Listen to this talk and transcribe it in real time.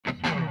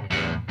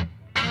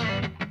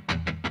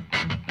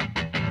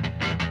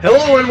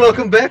Hello and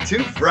welcome back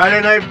to Friday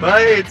Night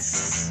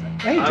Bytes.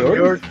 Hey, I'm Jordon.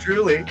 yours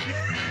truly,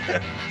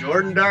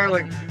 Jordan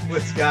Darling,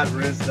 with Scott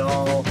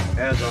Risdall,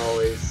 as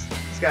always.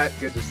 Scott,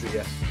 good to see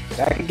you.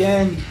 Back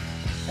again.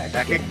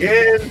 Back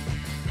again,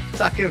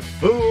 talking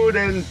food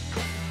and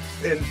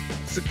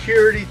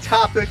security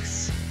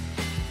topics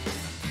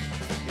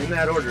in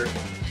that order.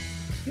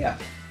 Yeah.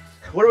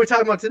 What are we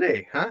talking about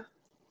today, huh?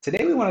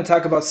 Today we want to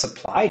talk about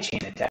supply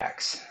chain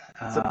attacks.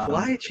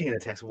 Supply chain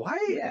attacks. Why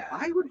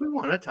would we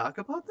want to talk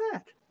about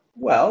that?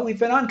 Well, we've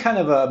been on kind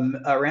of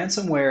a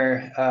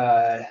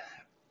ransomware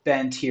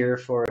bent here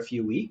for a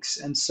few weeks,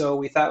 and so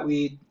we thought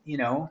we'd,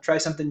 try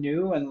something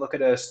new and look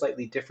at a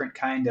slightly different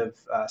kind of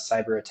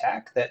cyber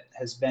attack that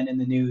has been in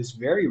the news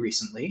very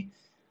recently.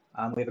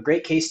 We have a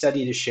great case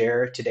study to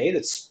share today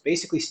that's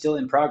basically still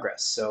in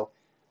progress. So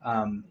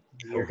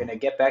we're going to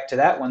get back to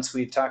that once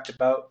we've talked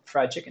about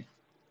fried chicken.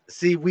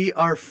 See, we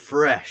are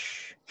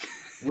fresh.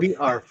 We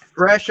are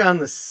fresh on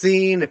the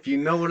scene, if you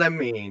know what I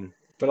mean.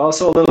 But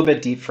also a little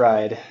bit deep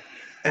fried.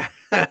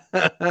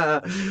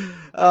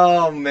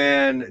 Oh,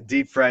 man.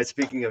 Deep fried.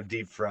 Speaking of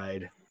deep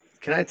fried,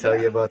 can I tell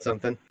you about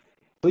something?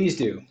 Please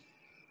do.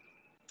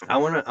 I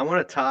want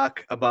to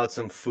talk about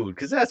some food,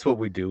 because that's what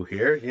we do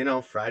here. You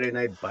know, Friday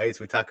Night Bites.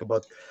 We talk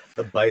about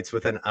the bites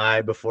with an I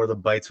before the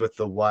bites with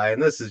the Y.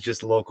 And this is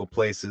just local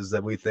places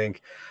that we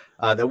think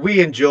that we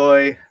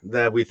enjoy,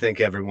 that we think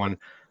everyone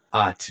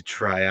ought to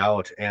try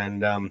out.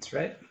 And That's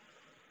right.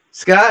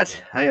 Scott,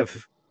 I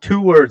have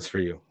 2 words for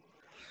you.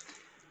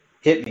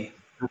 Hit me.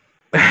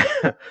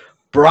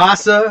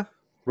 Brasa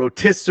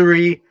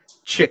Rotisserie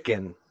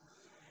Chicken.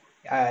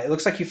 It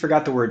looks like you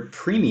forgot the word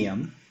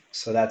premium,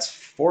 so that's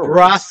 4 words.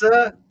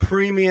 Brasa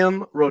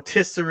Premium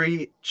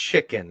Rotisserie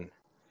Chicken.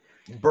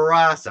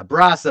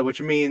 Brasa,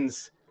 which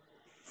means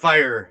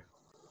fire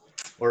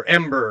or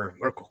ember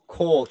or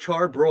coal,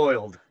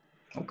 charbroiled.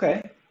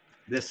 Okay.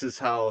 This is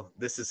how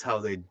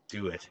they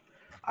do it.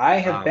 I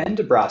have been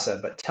to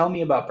Brasa, but tell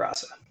me about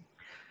Brasa.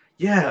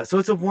 Yeah, so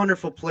it's a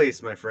wonderful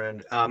place, my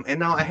friend. And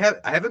now I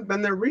haven't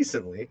been there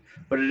recently,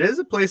 but it is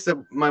a place that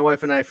my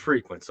wife and I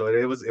frequent. So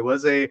it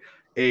was a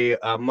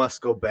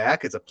must go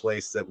back. It's a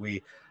place that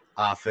we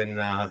often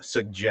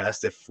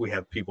suggest if we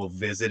have people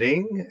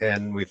visiting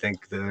and we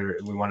think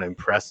we want to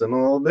impress them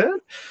a little bit.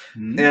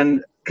 Mm-hmm.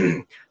 And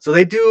so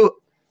they do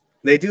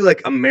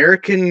like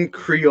American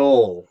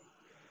Creole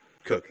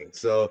cooking.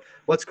 So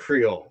what's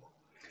Creole?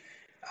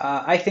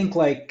 I think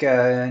like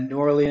New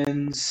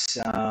Orleans,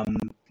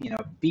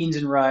 beans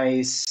and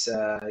rice,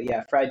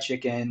 fried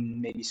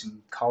chicken, maybe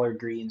some collard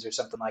greens or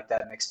something like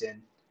that mixed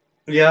in.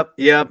 Yep,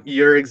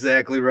 you're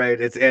exactly right.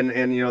 It's and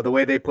the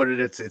way they put it,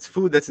 it's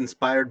food that's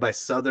inspired by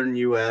Southern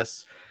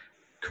U.S.,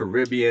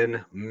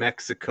 Caribbean,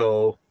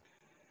 Mexico.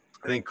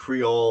 I think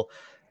Creole,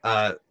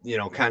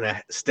 kind of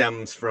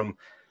stems from,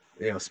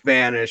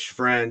 Spanish,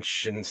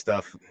 French, and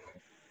stuff.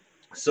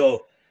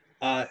 So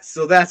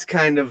that's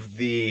kind of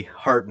the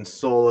heart and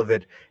soul of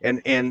it,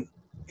 and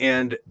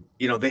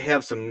they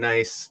have some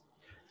nice,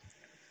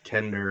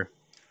 tender,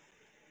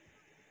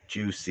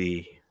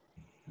 juicy,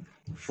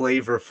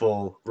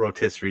 flavorful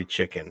rotisserie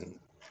chicken.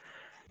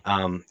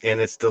 And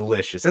it's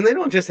delicious. And they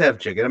don't just have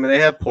chicken. I mean, they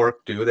have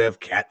pork too. They have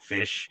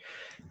catfish,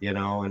 and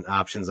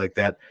options like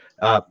that.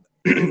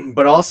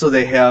 But also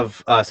they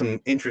have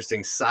some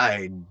interesting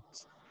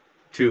sides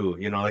too.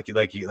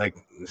 Like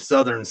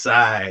southern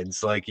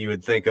sides, like you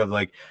would think of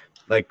like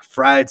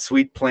fried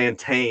sweet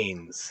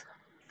plantains.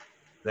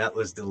 That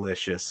was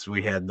delicious.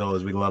 We had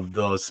those. We loved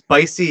those.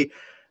 Spicy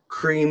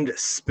creamed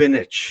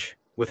spinach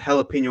with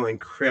jalapeno and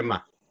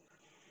crema.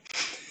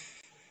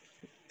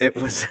 It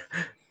was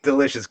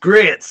delicious.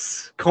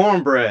 Grits,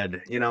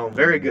 cornbread,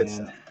 very good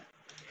stuff.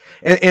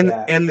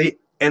 And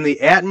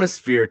the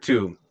atmosphere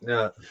too.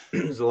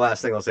 Is the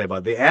last thing I'll say about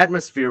it. The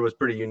atmosphere was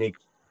pretty unique.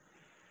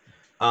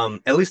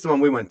 At least the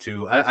one we went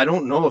to. I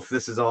don't know if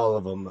this is all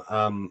of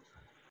them.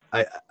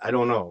 I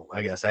don't know.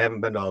 I guess I haven't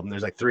been to all of them.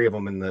 There's like 3 of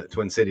them in the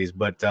Twin Cities,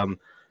 but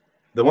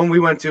the one we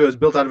went to is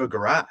built out of a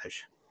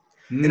garage.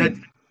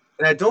 And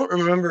I don't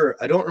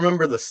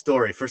remember the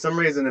story. For some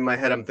reason in my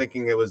head, I'm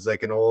thinking it was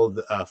like an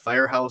old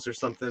firehouse or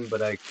something,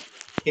 but I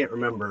can't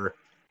remember.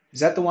 Is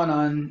that the one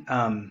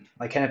on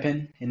like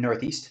Hennepin in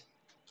Northeast?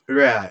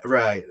 Right.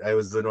 I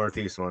was the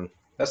Northeast one.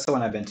 That's the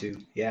one I've been to.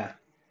 Yeah.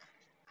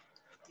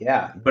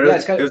 But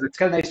it's got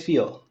a nice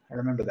feel. I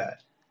remember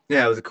that.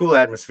 Yeah, it was a cool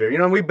atmosphere.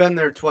 We've been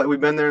there We've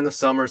been there in the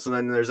summer, so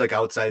then there's like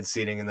outside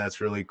seating, and that's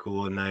really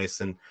cool and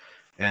nice. And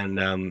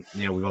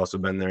we've also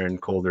been there in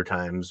colder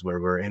times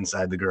where we're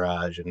inside the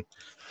garage, and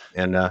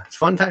it's a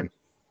fun time.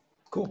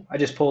 Cool. I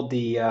just pulled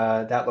the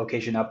that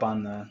location up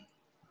on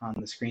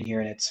the screen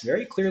here, and it's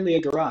very clearly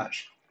a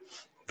garage.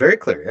 Very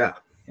clear,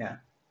 yeah.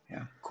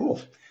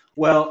 Cool.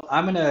 Well,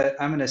 I'm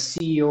gonna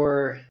see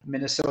your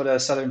Minnesota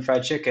Southern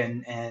Fried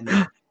Chicken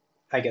and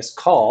I guess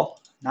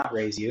not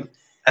raise you.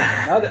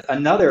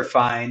 Another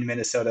fine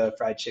Minnesota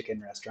fried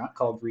chicken restaurant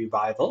called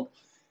Revival.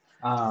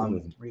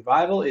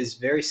 Revival is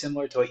very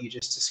similar to what you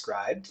just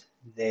described.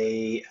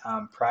 They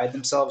pride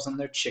themselves on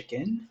their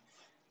chicken.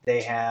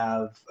 They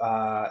have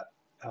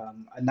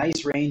a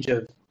nice range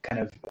of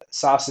kind of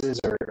sauces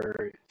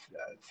or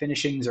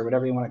finishings or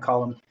whatever you want to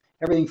call them.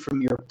 Everything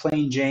from your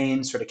plain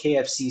Jane sort of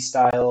KFC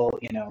style,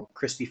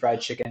 crispy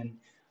fried chicken,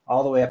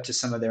 all the way up to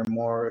some of their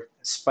more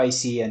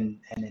spicy and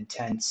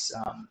intense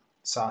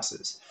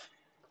sauces.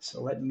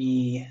 So let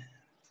me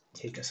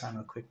take us on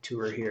a quick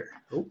tour here.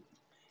 Oh,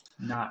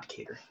 not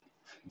cater.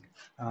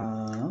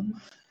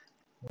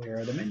 Where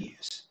are the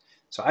menus?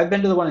 So I've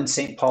been to the one in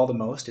St. Paul the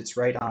most. It's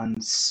right on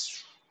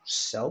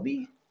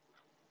Selby?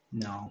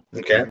 No.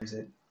 Okay. Where is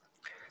it?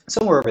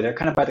 Somewhere over there,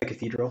 kind of by the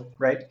cathedral,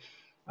 right?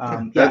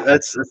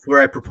 That's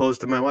where I proposed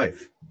to my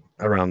wife,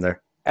 around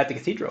there. At the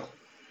cathedral?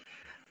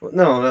 Well,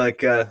 no,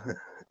 like at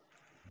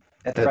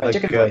the fried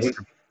chicken place.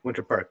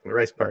 Winter Park,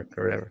 Rice Park,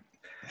 or whatever,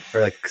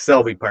 or like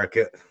Selby Park.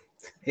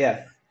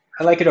 Yeah,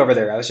 I like it over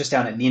there. I was just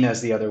down at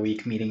Nina's the other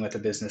week meeting with a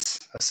business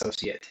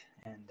associate,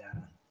 and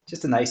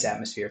just a nice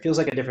atmosphere. It feels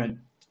like a different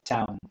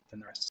town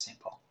than the rest of St.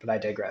 Paul, but I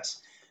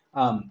digress.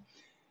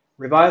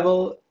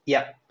 Revival,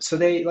 yeah. So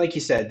they, like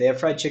you said, they have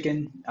fried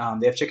chicken.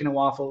 They have chicken and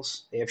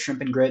waffles. They have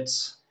shrimp and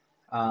grits.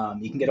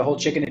 You can get a whole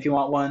chicken if you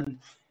want one.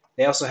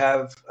 They also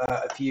have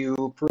a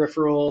few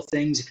peripheral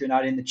things if you're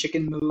not in the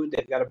chicken mood.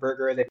 They've got a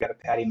burger. They've got a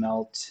patty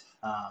melt.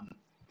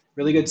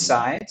 Really good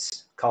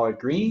sides, collard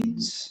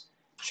greens,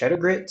 cheddar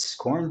grits,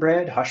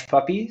 cornbread, hush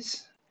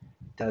puppies.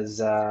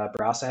 Does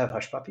Brasa have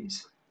hush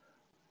puppies?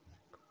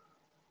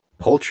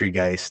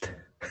 Poultrygeist.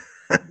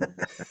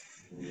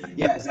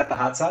 Yeah, is that the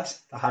hot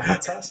sauce? The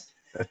hot sauce?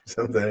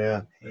 Something,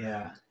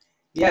 yeah.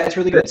 Yeah, it's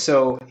really good.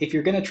 So if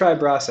you're going to try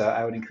Brasa,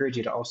 I would encourage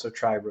you to also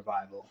try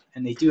Revival.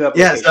 And they do have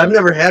Yes, I've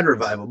never had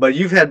Revival, but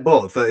you've had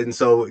both. And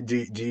so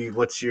do you,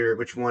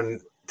 which one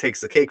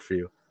takes the cake for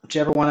you?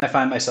 Whichever one I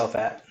find myself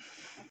at.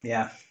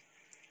 Yeah.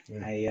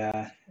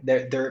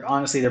 They're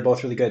honestly, they're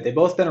both really good. They've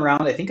both been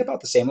around, I think, about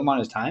the same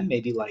amount of time,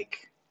 maybe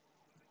like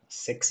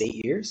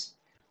 6-8 years.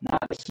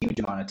 Not a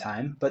huge amount of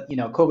time, but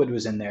COVID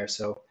was in there,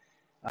 so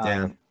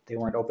they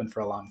weren't open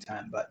for a long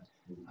time. But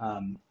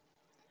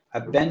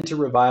I've been to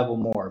Revival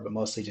more, but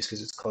mostly just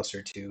because it's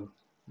closer to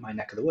my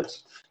neck of the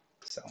woods.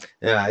 So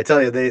yeah, I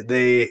tell you,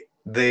 they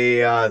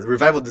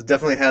Revival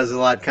definitely has a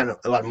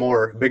lot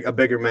more, a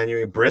bigger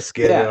menu,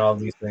 brisket and all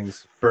these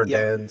things, burnt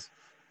ends.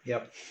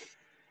 Yep.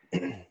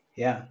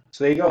 Yeah.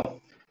 So there you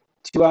go.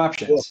 2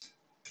 options.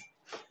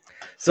 Cool.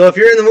 So if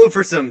you're in the mood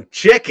for some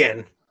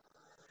chicken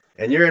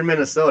and you're in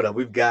Minnesota,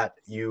 we've got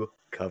you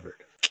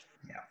covered.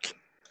 Yeah.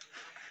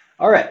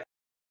 All right.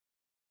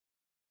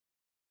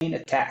 Main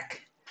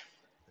attack.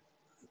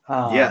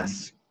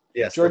 Yes.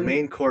 Jordon, the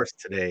main course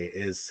today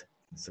is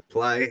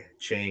supply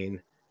chain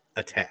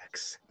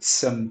attacks.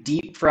 Some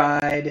deep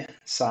fried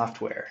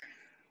software.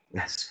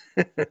 So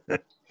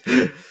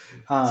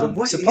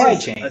what supply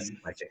is chain? A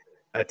supply chain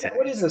attack?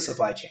 What is a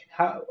supply chain?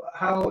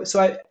 How?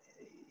 So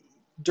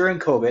during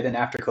COVID and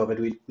after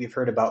COVID, we've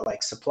heard about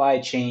like supply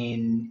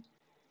chain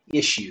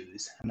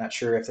issues. I'm not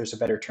sure if there's a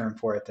better term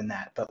for it than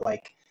that, but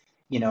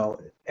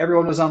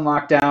everyone was on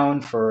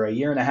lockdown for a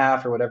year and a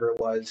half or whatever it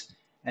was,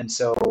 and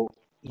so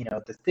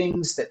the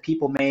things that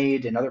people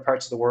made in other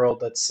parts of the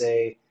world, let's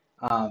say,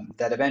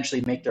 that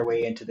eventually make their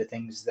way into the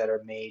things that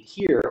are made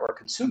here or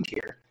consumed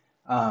here,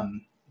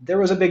 there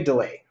was a big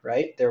delay,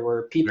 right? There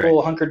were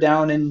people hunkered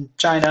down in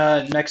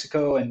China and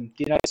Mexico and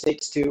the United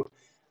States too,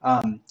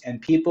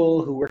 and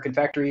people who work in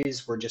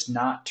factories were just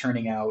not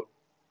turning out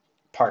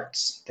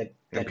parts that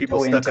people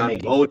go stuck into on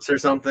making boats or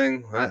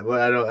something. I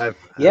don't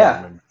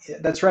remember.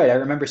 That's right. I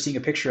remember seeing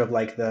a picture of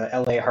like the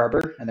LA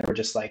harbor, and there were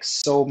just like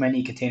so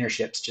many container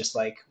ships just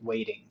like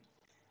waiting.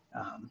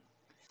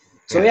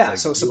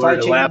 So supply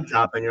chain.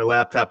 Laptop, and your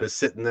laptop is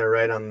sitting there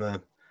right on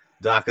the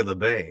dock of the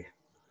bay.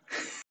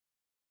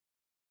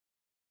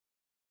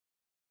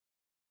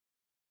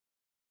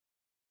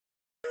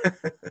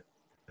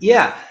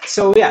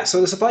 So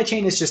the supply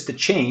chain is just the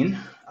chain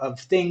of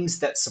things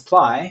that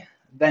supply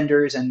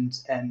vendors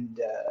and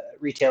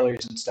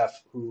retailers and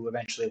stuff who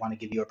eventually want to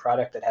give you a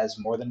product that has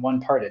more than one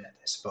part in it,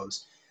 I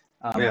suppose.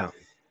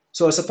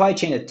 So a supply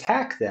chain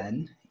attack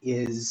then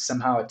is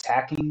somehow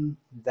attacking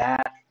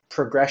that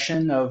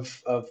progression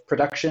of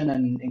production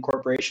and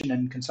incorporation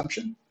and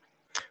consumption.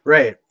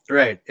 Right.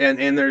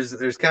 And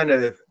there's kind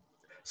of,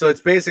 so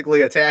it's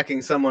basically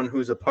attacking someone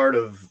who's a part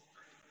of,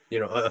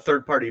 a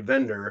third party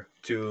vendor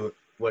to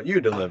what you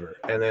deliver,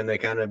 and then they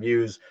kind of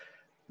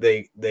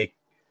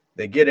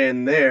they get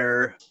in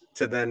there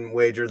to then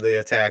wager the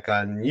attack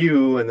on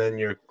you and then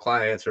your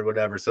clients or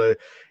whatever. So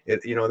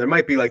there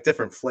might be like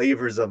different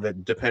flavors of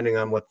it depending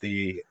on what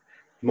the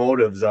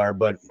motives are,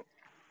 but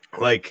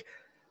like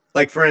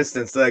for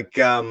instance, like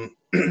in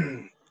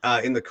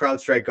the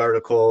CrowdStrike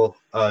article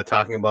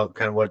talking about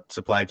kind of what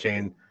supply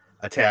chain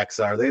attacks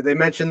are, they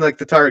mentioned like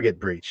the Target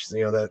breach,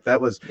 that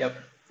was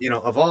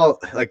of all,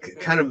 like,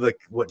 kind of like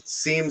what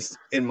seems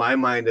in my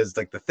mind as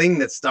like the thing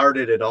that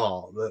started it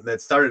all, that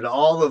started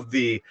all of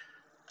the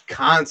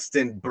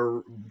constant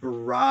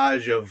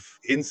barrage of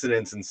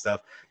incidents and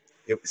stuff.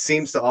 It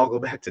seems to all go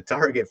back to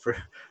Target for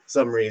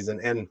some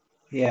reason. And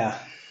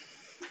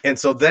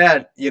so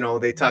that,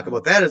 they talk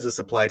about that as a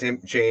supply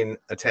chain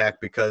attack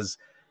because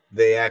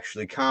they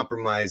actually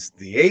compromised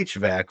the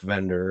HVAC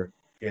vendor,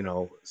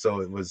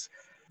 so it was,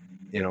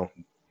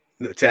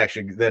 to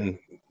actually then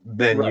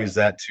use Right.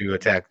 that to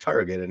attack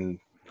Target and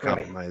Right.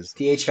 compromise.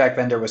 The HVAC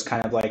vendor was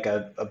kind of like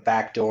a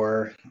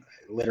backdoor,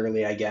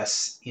 literally, I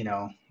guess,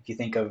 if you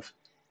think of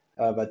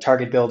a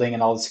Target building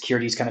and all the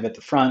security is kind of at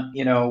the front,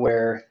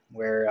 where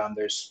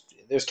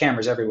there's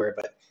cameras everywhere,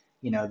 but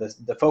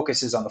the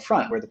focus is on the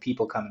front where the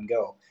people come and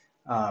go.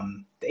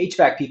 The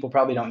HVAC people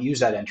probably don't use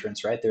that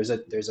entrance, right? There's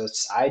a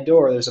side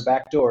door, there's a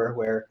back door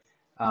where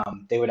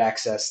they would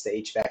access the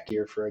HVAC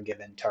gear for a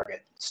given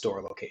Target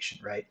store location,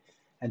 right?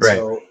 And Right.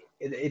 so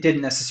it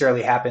didn't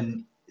necessarily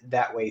happen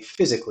that way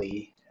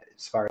physically,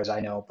 as far as I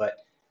know, but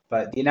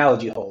the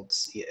analogy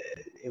holds.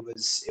 It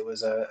was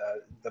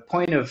the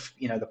point of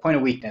the point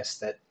of weakness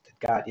that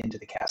got into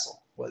the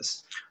castle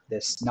was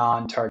this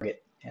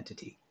non-target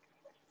entity.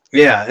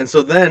 Yeah, and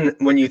so then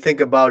when you think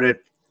about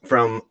it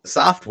from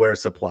software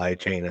supply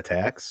chain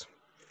attacks,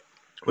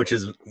 which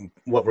is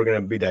what we're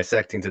going to be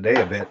dissecting today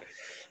a bit,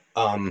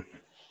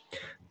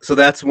 so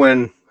that's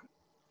when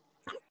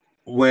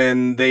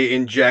they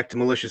inject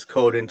malicious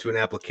code into an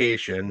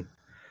application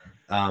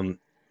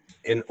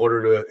in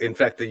order to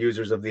infect the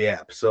users of the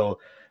app. So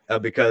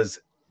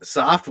because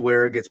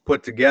software gets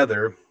put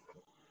together,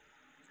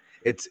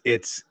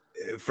 it's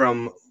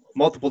from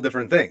multiple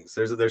different things.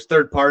 There's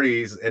third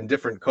parties and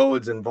different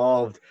codes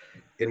involved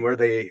in where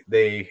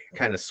they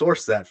kind of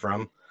source that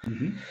from.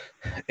 Mm-hmm.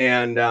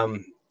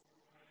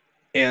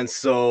 And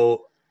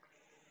so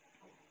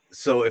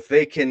if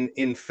they can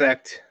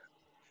infect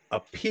a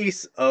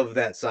piece of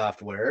that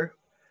software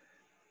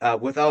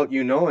without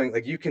you knowing,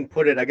 like, you can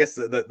put it, I guess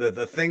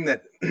the thing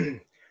that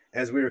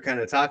as we were kind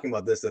of talking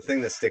about this, the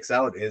thing that sticks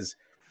out is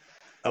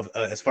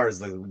as far as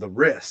the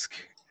risk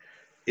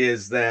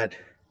is that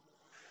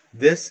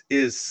this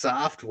is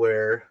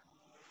software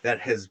that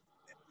has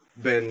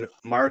been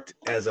marked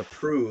as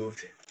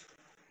approved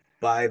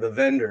by the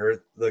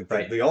vendor,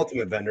 the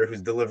ultimate vendor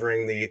who's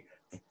delivering the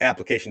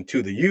application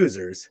to the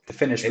users. The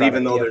finished and product,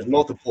 even though yep. There's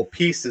multiple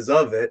pieces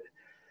of it,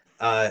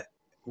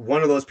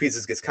 one of those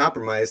pieces gets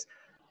compromised,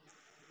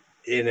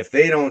 and if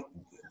they don't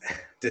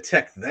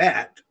detect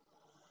that,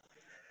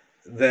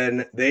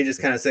 then they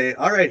just kind of say,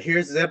 all right,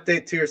 here's the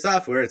update to your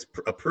software, it's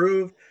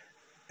approved,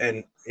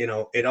 and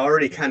it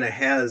already kind of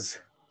has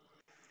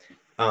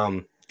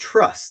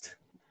trust.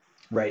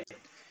 Right.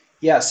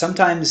 Yeah,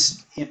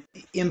 sometimes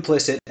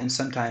implicit and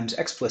sometimes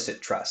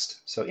explicit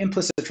trust. So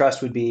implicit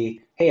trust would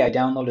be, hey, I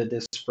downloaded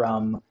this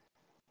from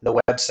the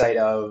website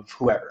of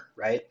whoever,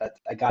 right?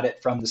 I got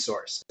it from the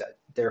source.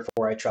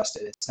 Therefore, I trust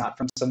it. It's not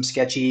from some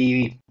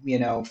sketchy,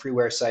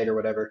 freeware site or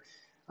whatever.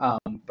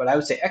 But I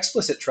would say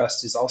explicit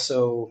trust is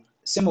also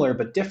similar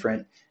but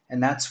different,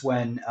 and that's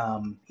when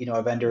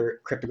a vendor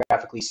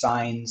cryptographically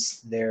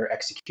signs their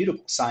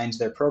executable, signs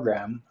their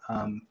program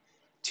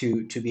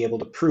to be able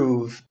to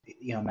prove,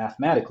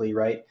 mathematically,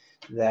 right,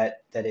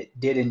 that it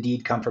did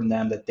indeed come from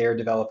them, that their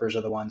developers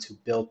are the ones who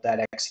built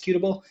that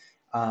executable.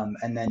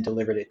 And then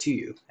delivered it to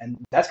you. And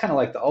that's kind of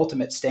like the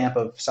ultimate stamp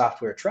of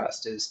software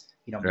trust is,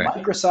 Right.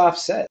 Microsoft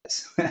says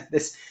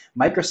this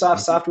Microsoft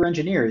software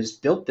engineers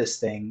built this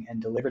thing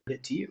and delivered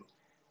it to you.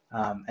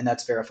 And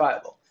that's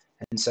verifiable.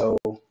 And so,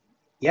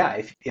 yeah,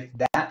 if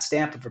that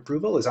stamp of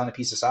approval is on a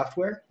piece of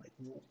software, like,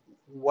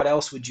 what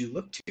else would you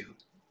look to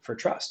for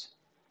trust?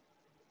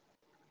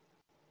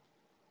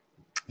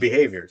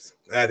 Behaviors.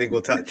 I think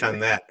we'll touch on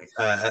that.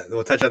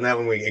 We'll touch on that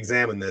when we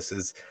examine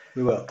this.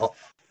 We will.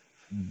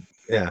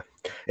 Yeah,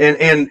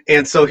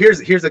 and so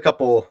here's a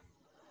couple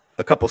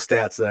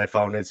stats that I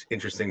found is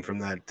interesting from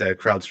that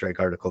CrowdStrike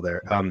article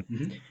there.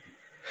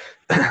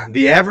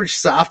 The average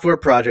software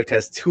project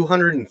has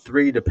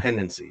 203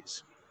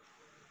 dependencies.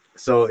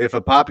 So if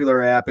a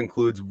popular app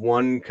includes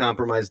one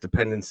compromised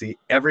dependency,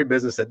 every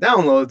business that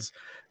downloads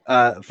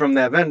from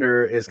that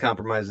vendor is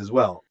compromised as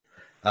well.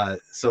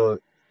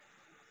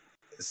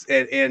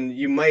 And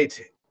you might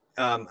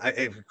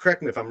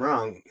correct me if I'm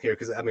wrong here,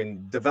 because I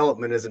mean,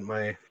 development isn't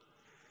my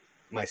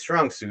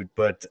strong suit,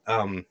 but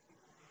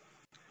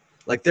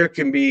like there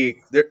can be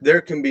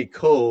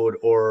code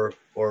or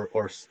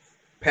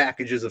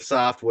packages of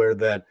software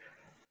that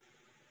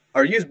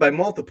are used by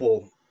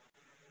multiple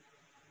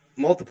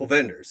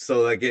vendors.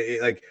 So like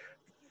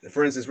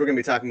for instance, we're going to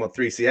be talking about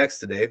 3CX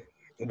today,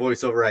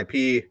 voice over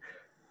IP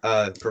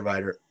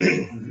provider.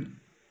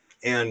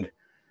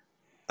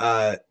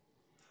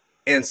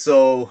 And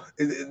so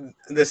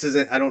this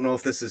isn't, I don't know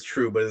if this is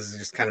true, but this is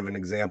just kind of an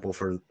example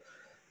for,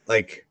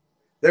 like,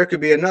 there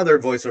could be another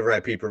voice over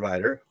IP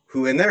provider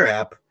who in their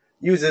app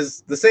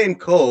uses the same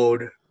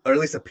code, or at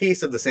least a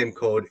piece of the same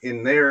code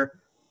in their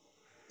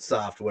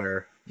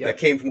software that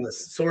came from the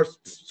source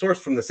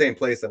from the same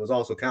place that was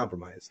also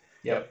compromised.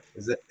 Yep.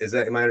 Is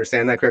that, am I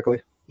understanding that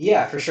correctly?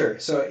 Yeah, for sure.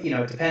 So,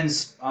 it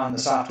depends on the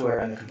software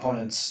and the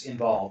components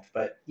involved.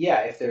 But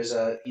yeah, if there's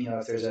a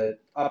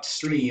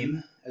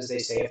upstream, as they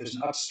say, if there's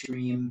an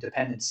upstream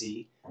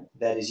dependency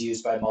that is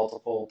used by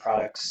multiple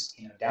products,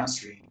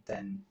 downstream,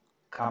 then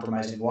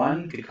compromising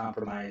one could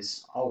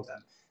compromise all of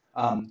them.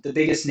 The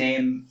biggest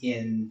name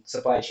in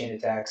supply chain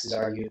attacks is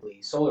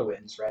arguably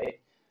SolarWinds, right?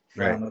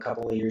 Right. From a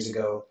couple of years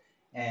ago.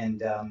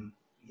 And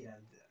you know,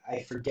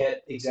 I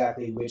forget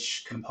exactly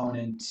which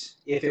component,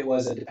 if it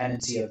was a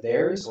dependency of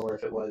theirs or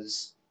if it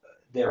was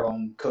their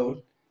own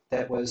code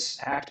that was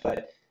hacked,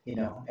 but you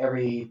know,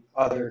 every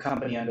other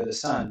company under the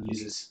sun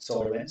uses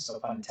SolarWinds, so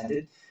pun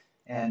intended.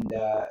 And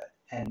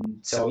and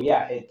so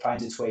yeah, it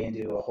finds its way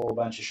into a whole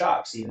bunch of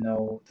shops, even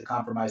though the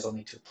compromise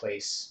only took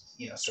place,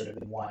 you know, sort of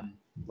in one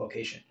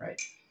location, right?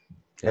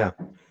 Yeah.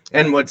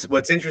 And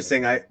what's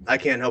interesting, I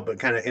can't help but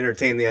kind of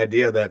entertain the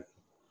idea that,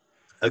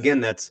 again,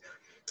 that's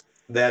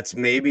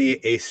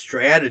maybe a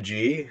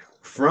strategy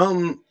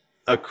from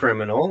a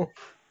criminal,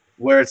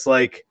 where it's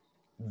like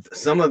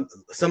some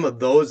of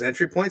those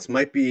entry points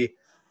might be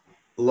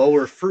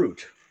lower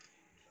fruit,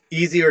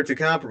 easier to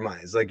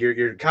compromise. Like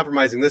you're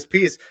compromising this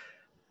piece,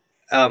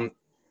 and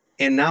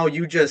now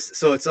you just,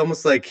 so it's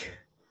almost like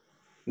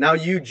now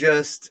you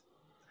just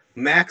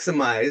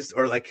maximized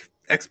or like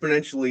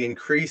exponentially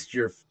increased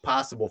your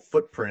possible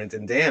footprint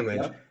and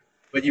damage. Yep.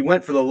 But you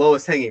went for the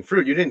lowest hanging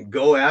fruit. You didn't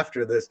go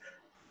after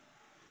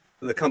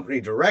the company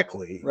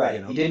directly,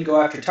 Right. You didn't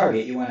go after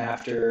Target. You went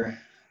after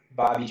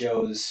Bobby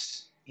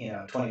Joe's, you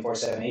know,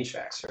 24/7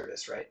 HVAC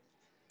service, right?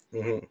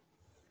 Mm-hmm.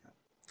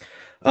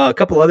 A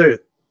couple other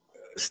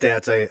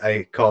stats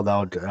I called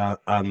out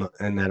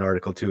in that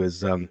article too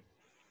is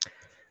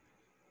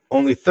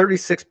only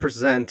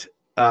 36%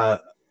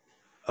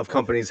 of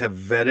companies have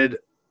vetted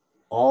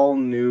all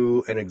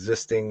new and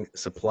existing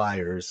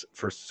suppliers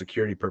for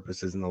security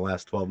purposes in the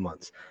last 12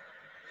 months.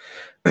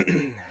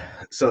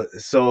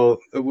 so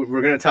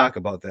we're going to talk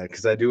about that,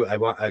 because I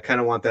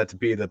kind of want that to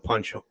be the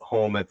punch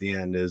home at the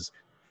end, is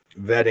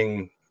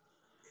vetting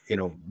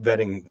your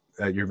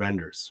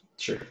vendors.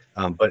 Sure.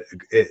 But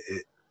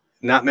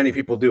not many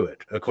people do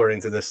it,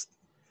 according to this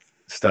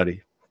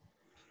study.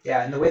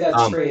 Yeah, and the way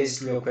that's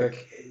phrased, real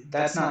quick,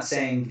 that's not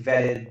saying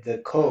vetted the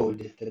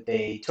code that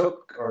they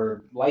took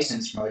or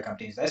licensed from other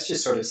companies. That's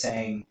just sort of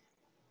saying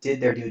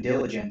did their due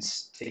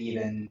diligence to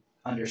even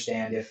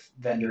understand if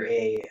vendor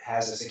A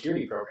has a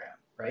security program,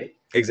 right?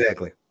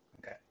 Exactly.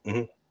 Okay.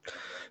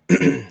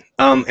 Mm-hmm.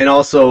 And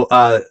also,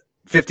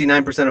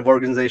 59% of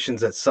organizations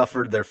that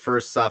suffered their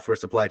first software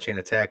supply chain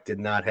attack did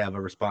not have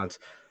a response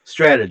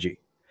strategy.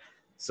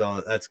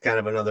 So that's kind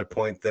of another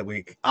point that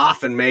we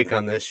often make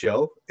on this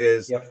show,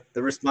 is Yep.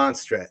 the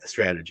response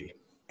strategy.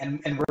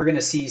 And we're going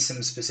to see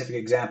some specific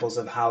examples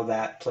of how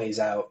that plays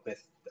out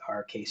with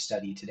our case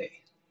study today.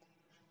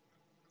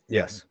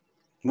 Yes.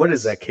 What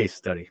is that case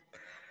study?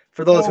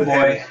 For those who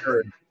haven't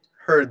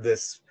heard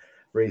this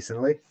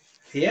recently.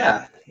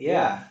 Yeah.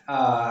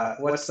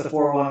 What's the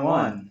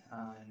 411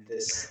 on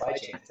this supply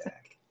chain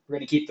attack? We're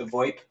going to keep the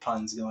VoIP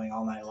puns going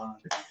all night long.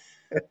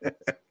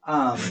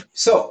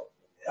 So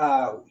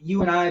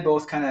you and I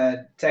both kind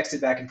of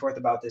texted back and forth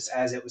about this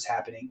as it was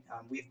happening.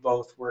 We've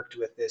both worked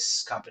with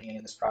this company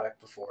and this product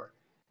before.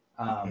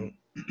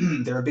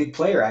 They're a big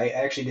player. I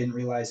actually didn't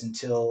realize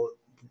until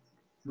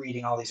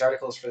reading all these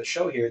articles for the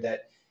show here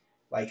that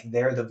like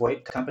they're the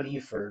VoIP company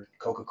for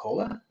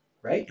Coca-Cola,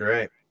 right?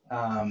 Right.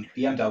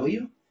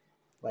 BMW,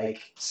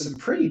 like some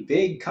pretty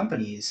big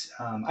companies.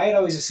 I had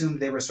always assumed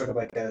they were sort of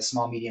like a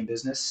small medium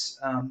business,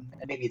 and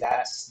maybe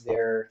that's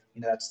their, you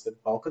know, that's the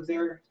bulk of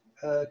their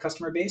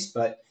customer base.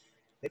 But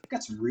they've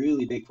got some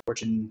really big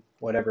Fortune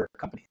whatever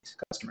companies,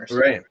 customers.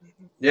 Right.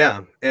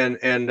 Yeah. And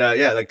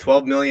yeah, like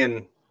 12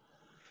 million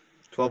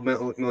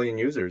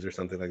users or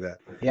something like that.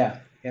 Yeah.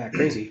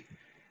 Crazy.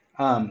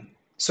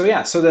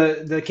 So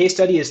the case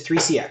study is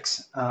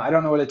 3CX. I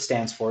don't know what it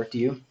stands for. Do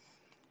you?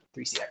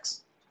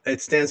 3CX. It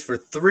stands for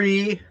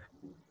 3CX.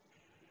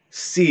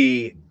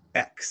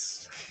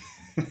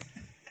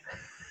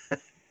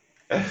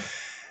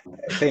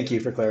 Thank you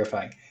for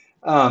clarifying.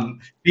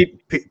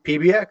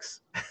 PBX?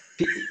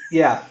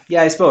 Yeah,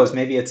 I suppose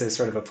maybe it's a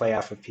sort of a play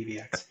off of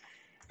PBX.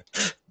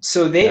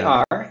 So they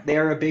are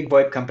a big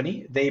VoIP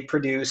company. They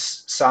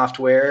produce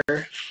software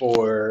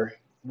for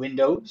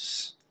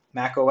Windows,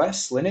 Mac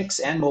OS, Linux,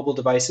 and mobile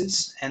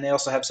devices, and they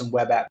also have some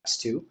web apps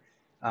too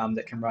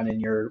that can run in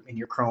your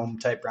Chrome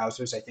type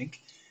browsers, I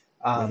think.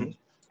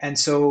 And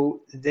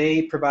so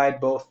they provide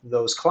both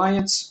those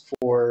clients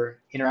for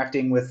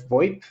interacting with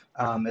VoIP,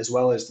 as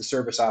well as the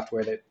server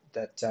software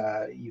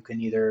that you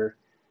can either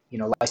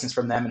license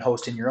from them and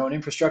host in your own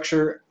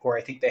infrastructure, or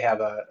I think they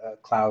have a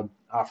cloud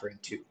offering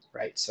too,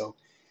 right? So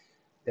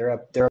they're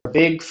a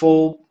big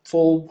full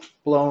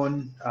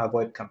blown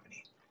VoIP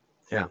company.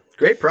 Yeah,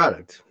 great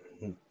product.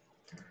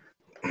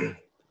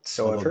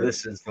 So I've heard.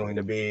 This is going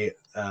to be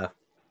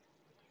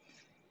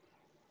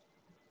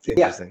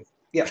interesting.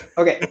 Yeah.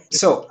 Okay.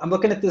 So I'm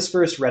looking at this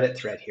first Reddit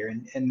thread here,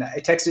 and I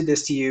texted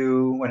this to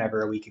you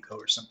whenever, a week ago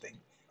or something,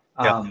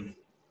 and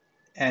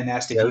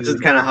asked if you. This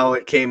is kind of how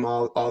it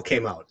all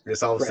came out.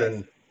 Just all of a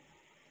sudden.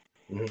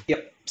 Mm-hmm.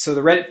 Yep. So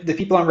the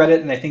people on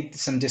Reddit, and I think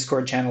some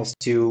Discord channels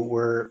too,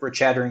 were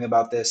chattering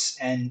about this.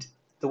 And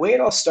the way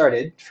it all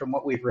started, from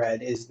what we've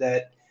read, is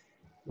that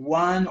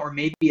one or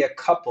maybe a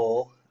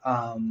couple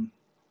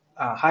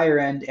higher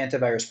end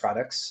antivirus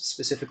products,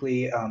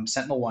 specifically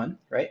Sentinel-1,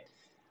 right?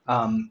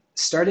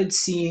 Started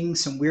seeing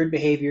some weird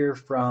behavior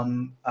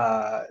from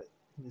the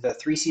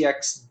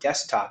 3CX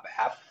desktop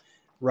app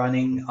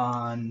running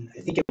on,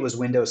 I think it was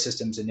Windows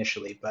systems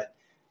initially, but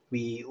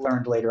we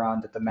learned later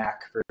on that the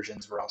Mac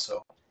versions were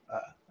also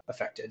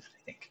affected,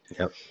 I think.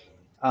 Yep.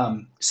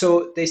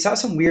 So they saw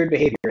some weird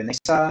behavior, and they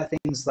saw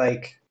things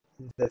like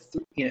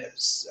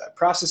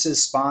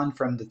processes spawned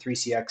from the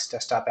 3CX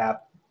desktop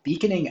app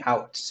beaconing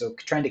out, so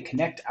trying to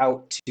connect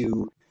out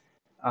to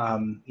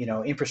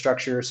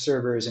infrastructure,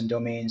 servers, and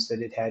domains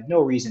that it had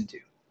no reason to,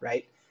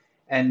 right?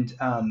 And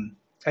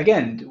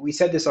again, we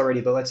said this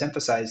already, but let's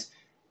emphasize,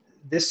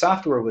 this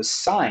software was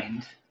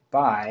signed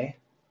by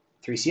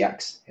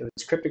 3CX. It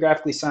was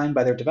cryptographically signed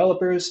by their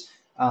developers.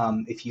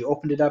 If you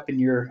opened it up on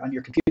your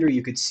computer,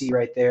 you could see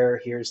right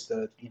there, here's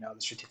the the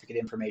certificate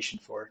information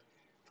for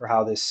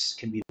how this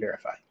can be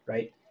verified,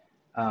 right?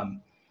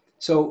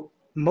 So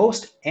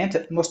most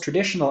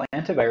traditional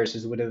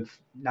antiviruses would have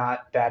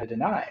not batted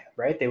an eye,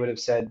 right? They would have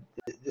said,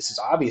 this is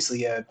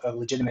obviously a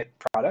legitimate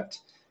product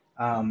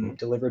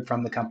delivered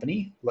from the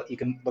company. You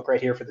can look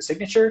right here for the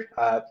signature.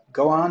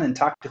 Go on and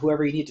talk to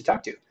whoever you need to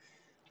talk to.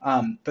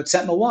 But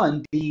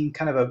Sentinel-1 being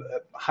kind of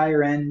a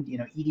higher end,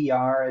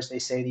 EDR, as they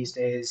say these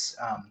days,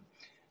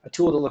 a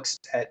tool that looks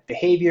at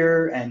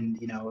behavior and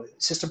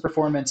system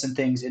performance and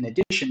things in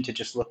addition to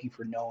just looking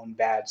for known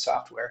bad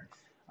software,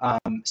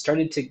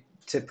 started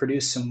to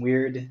produce some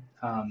weird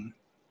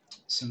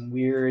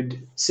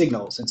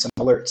signals and some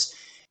alerts.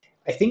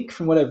 I think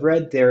from what I've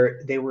read,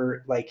 they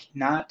were like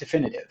not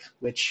definitive,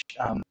 which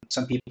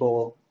some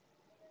people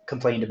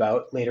complained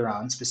about later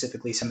on,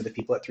 specifically some of the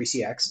people at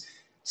 3CX,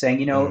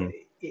 saying,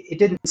 it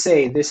didn't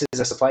say this is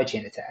a supply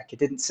chain attack. It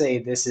didn't say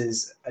this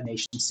is a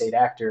nation state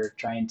actor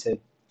trying to,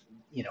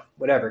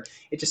 whatever.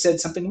 It just said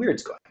something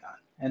weird's going on.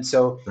 And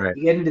so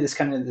you get into this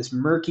kind of this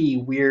murky,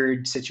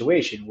 weird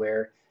situation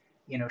where,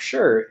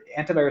 sure,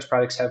 antivirus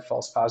products have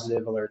false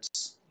positive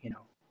alerts,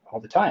 all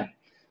the time.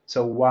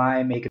 So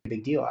why make a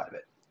big deal out of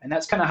it? And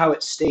that's kind of how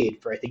it stayed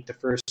for, I think, the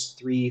first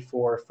 3,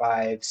 4,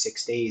 5,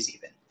 6 days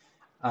even.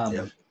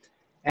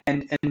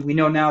 And we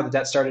know now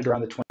that started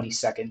around the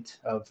 22nd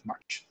of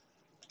March.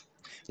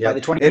 Yeah, by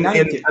the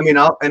 29th.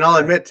 And I'll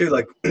admit too,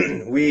 like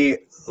we,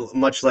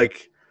 much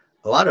like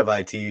a lot of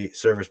IT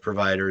service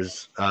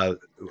providers,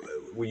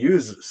 we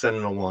use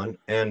Sentinel-1,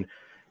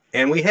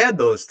 and we had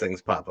those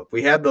things pop up.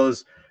 We had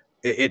those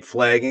it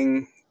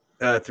flagging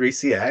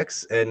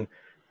 3CX, and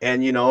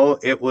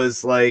it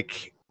was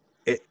like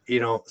it,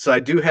 so I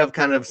do have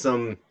kind of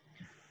some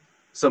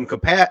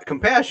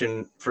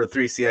compassion for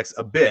 3CX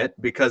a bit,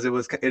 because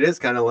it is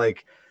kind of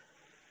like,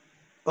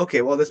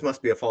 okay, well, this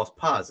must be a false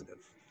positive.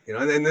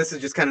 And then this is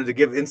just kind of to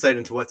give insight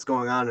into what's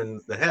going on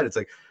in the head. It's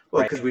like,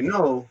 well, because we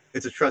know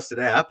it's a trusted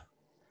app.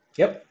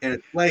 Yep. And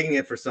it's flagging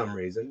it for some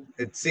reason.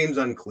 It seems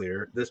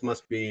unclear. This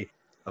must be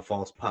a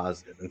false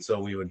positive. And so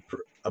we would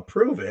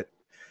approve it.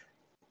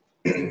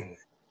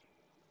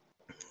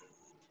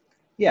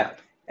 Yeah.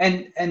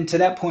 And to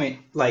that point,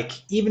 like,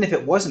 even if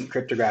it wasn't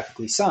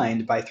cryptographically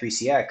signed by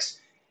 3CX,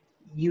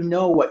 you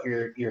know what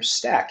your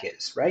stack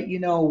is, right? You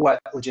know what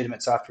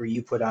legitimate software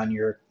you put on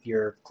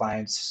your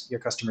clients, your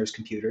customers'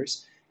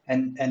 computers.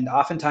 And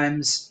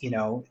oftentimes,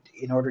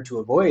 in order to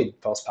avoid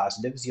false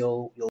positives,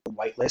 you'll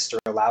whitelist or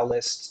allow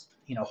list,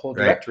 whole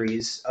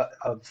directories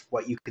of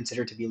what you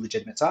consider to be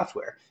legitimate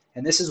software.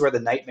 And this is where the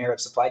nightmare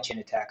of supply chain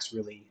attacks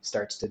really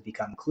starts to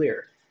become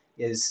clear.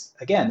 Is,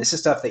 again, this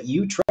is stuff that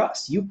you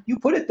trust. You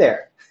put it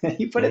there.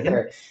 You put it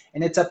there,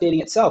 and it's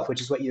updating itself,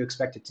 which is what you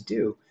expect it to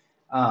do.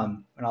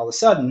 And all of a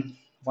sudden,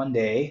 one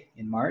day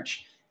in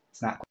March,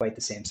 it's not quite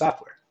the same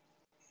software.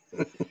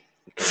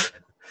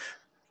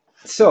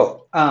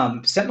 So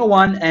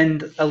Sentinel-1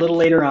 and a little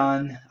later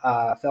on,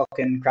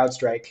 Falcon,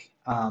 CrowdStrike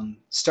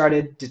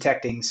started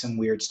detecting some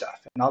weird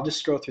stuff. And I'll just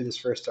scroll through this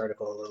first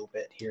article a little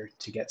bit here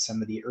to get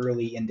some of the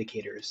early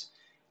indicators.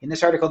 In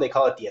this article, they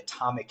call it the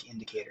atomic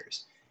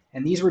indicators.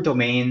 And these were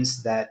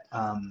domains that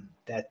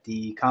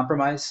the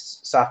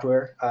compromised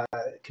software,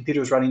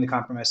 computers running the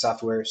compromised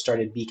software,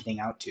 started beaconing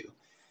out to.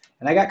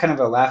 And I got kind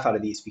of a laugh out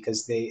of these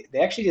because they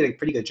actually did a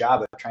pretty good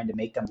job of trying to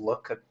make them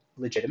look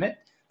legitimate.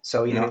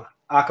 So,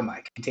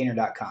 Akamai,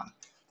 container.com.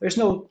 There's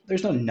no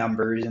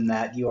numbers in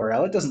that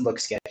URL. It doesn't look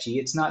sketchy.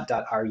 It's not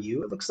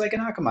 .ru. It looks like an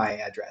Akamai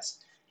address.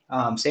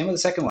 Same with the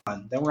second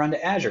one. Then we're on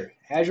to Azure.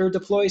 Azure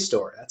Deploy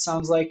Store. That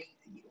sounds like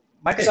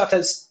Microsoft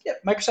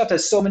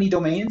has so many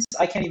domains.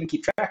 I can't even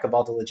keep track of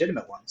all the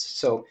legitimate ones.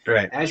 So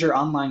Azure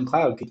Online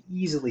Cloud could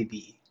easily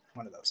be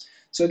one of those.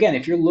 So again,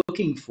 if you're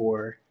looking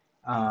for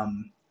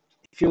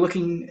if you're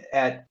looking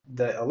at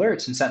the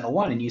alerts in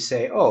Sentinel-1 and you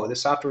say, oh, the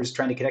software is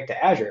trying to connect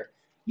to Azure,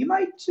 you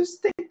might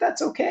just think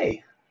that's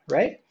okay,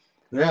 right?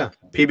 Yeah.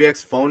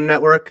 PBX phone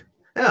network.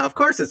 Yeah, of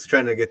course it's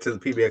trying to get to the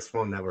PBX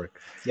phone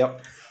network.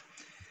 Yep,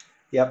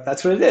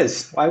 that's what it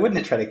is. Why wouldn't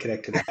it try to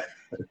connect to that?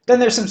 Then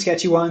there's some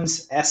sketchy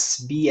ones.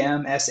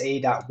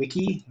 sbmsa.wiki.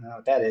 I don't know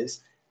what that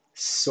is.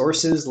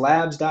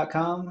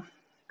 Sourceslabs.com.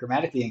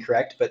 Grammatically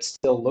incorrect, but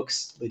still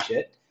looks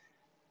legit.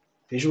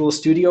 Visual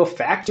Studio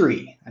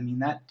Factory. I mean,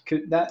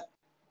 that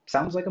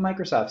sounds like a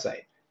Microsoft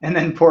site. And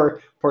then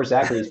poor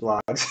Zachary's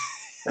blogs.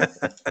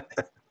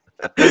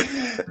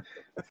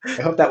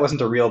 I hope that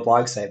wasn't a real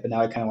blog site, but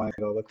now I kind of want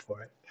to go look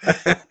for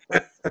it.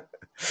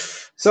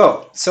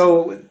 So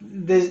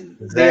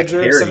they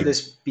observed some of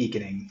this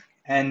beaconing,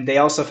 and they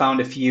also found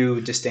a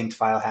few distinct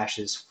file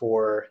hashes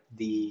for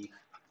the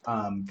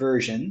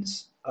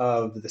versions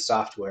of the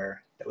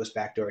software that was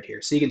backdoored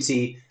here. So you can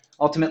see,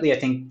 ultimately, I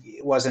think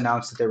it was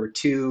announced that there were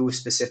 2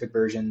 specific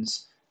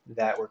versions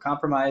that were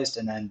compromised,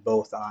 and then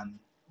both on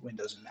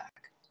Windows and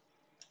Mac.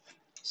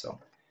 So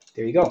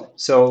there you go.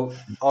 So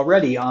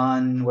already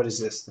on, what is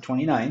this, the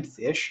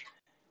 29th-ish,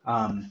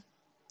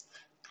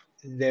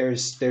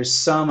 there's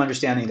some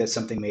understanding that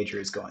something major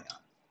is going on.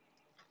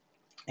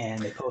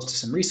 And they posted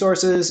some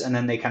resources, and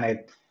then they kind of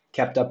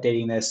kept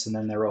updating this, and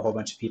then there were a whole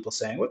bunch of people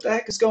saying, what the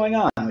heck is going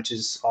on? Which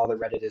is all that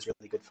Reddit is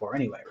really good for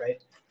anyway,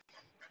 right?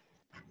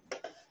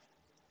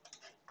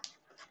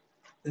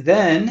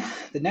 Then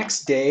the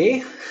next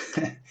day,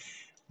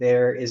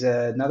 there is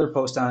another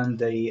post on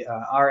the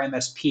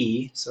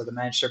RMSP, so the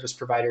Managed Service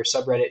Provider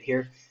subreddit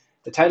here.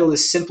 The title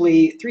is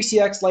simply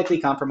 3CX likely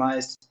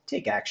compromised,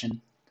 take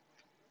action.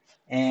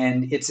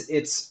 And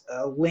it's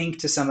a link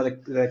to some of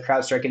the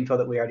CrowdStrike info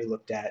that we already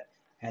looked at.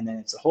 And then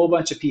it's a whole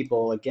bunch of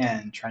people,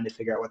 again, trying to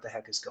figure out what the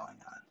heck is going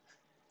on.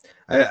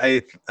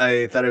 I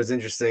thought it was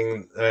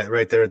interesting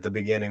right there at the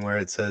beginning where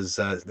it says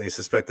they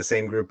suspect the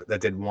same group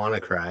that did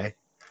WannaCry.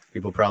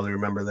 People probably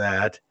remember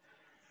that.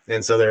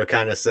 And so they're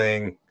kind of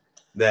saying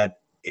that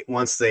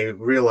once they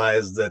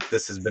realize that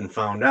this has been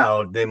found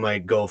out, they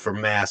might go for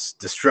mass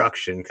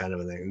destruction kind of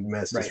a thing,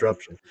 mass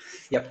disruption.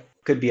 Yep.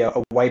 Could be a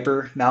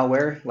wiper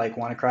malware like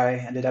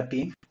WannaCry ended up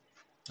being.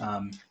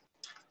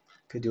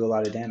 Could do a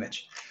lot of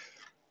damage.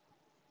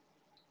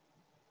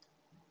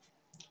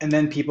 And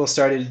then people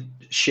started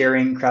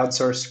sharing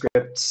crowdsourced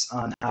scripts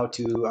on how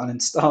to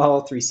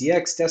uninstall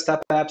 3CX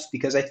desktop apps,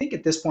 because I think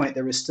at this point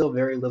there was still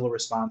very little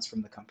response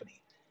from the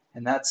company.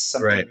 And that's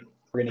something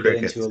we're going to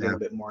get into a little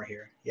bit more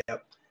here.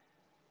 Yep.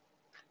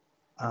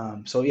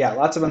 So yeah,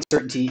 lots of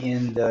uncertainty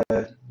in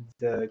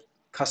the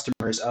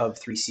customers of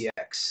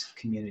 3CX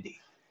community.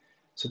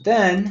 So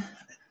then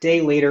a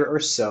day later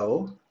or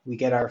so, we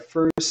get our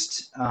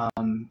first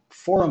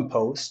forum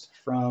post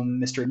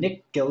from Mr.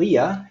 Nick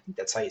Galea. I think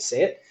that's how you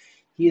say it.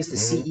 He is the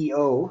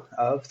CEO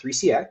of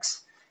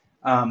 3CX.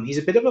 He's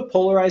a bit of a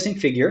polarizing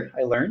figure,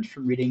 I learned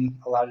from reading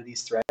a lot of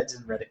these threads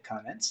and Reddit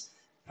comments.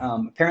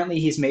 Apparently,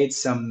 he's made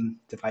some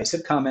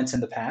divisive comments in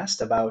the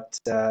past about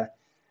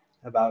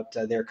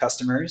their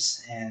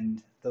customers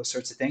and those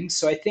sorts of things.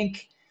 So I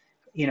think,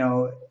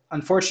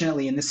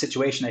 unfortunately, in this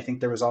situation, I think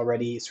there was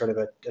already sort of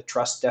a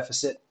trust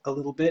deficit a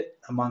little bit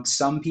amongst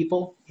some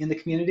people in the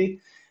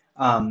community.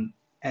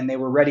 And they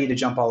were ready to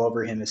jump all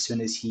over him as soon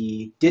as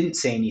he didn't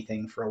say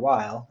anything for a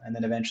while, and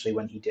then eventually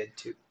when he did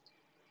too.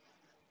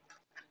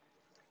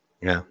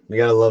 Yeah, you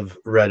gotta love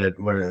Reddit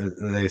where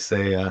they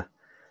say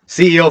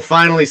CEO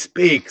finally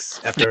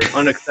speaks after an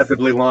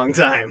unacceptably long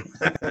time.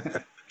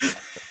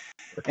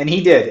 And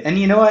he did. And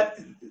you know what?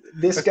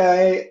 This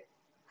guy,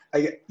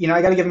 I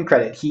got to give him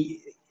credit.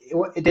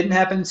 It didn't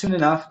happen soon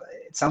enough.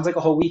 It sounds like a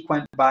whole week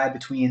went by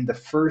between the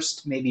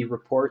first maybe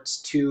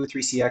reports to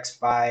 3CX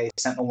by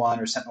SentinelOne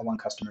or SentinelOne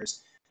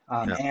customers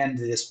and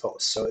this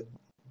post. So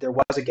there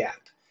was a gap.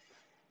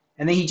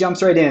 And then he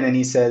jumps right in and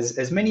he says,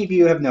 as many of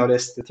you have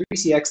noticed, the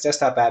 3CX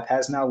desktop app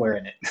has malware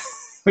in it,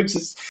 which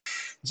is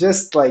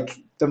just like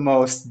the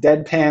most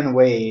deadpan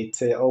way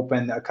to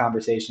open a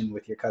conversation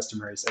with your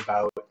customers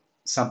about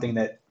something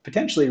that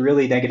potentially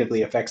really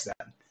negatively affects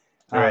them.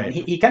 And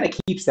he kind of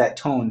keeps that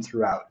tone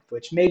throughout,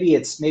 which maybe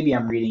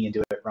I'm reading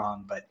into it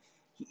wrong, but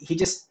he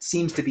just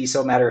seems to be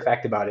so matter of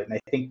fact about it, and I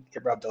think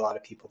it rubbed a lot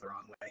of people the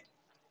wrong way.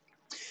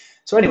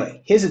 So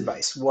anyway, his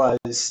advice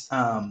was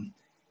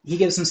he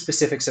gives some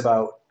specifics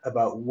about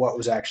what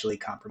was actually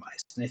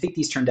compromised, and I think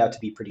these turned out to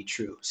be pretty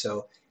true.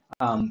 So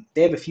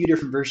they have a few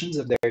different versions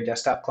of their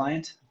desktop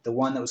client. The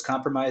one that was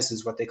compromised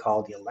is what they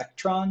call the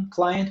Electron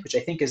client, which I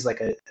think is like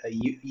a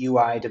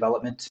UI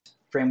development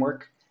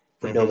framework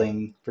for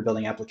building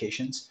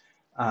applications.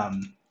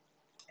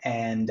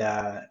 And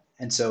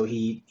so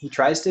he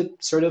tries to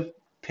sort of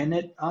pin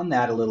it on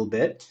that a little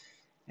bit,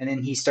 and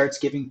then he starts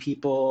giving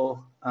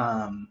people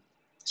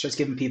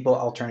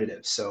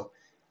alternatives. So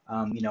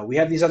we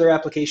have these other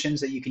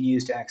applications that you can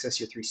use to access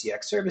your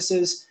 3CX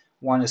services.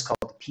 One is called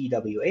the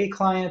PWA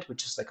client,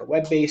 which is like a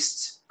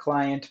web-based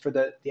client for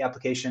the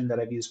application that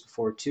I've used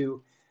before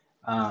too.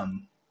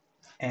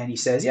 And he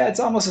says, yeah, it's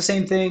almost the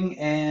same thing,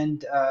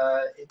 and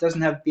it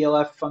doesn't have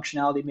BLF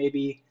functionality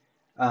maybe,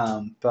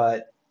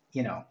 but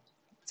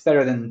it's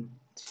better than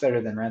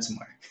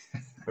ransomware.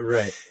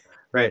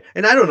 Right.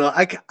 And I don't know,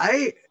 I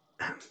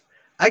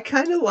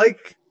kind of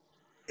like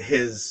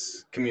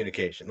his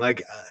communication.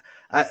 Like,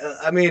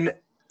 I mean,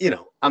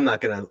 I'm not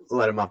gonna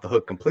let him off the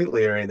hook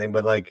completely or anything,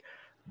 but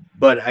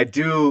I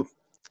do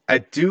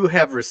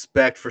have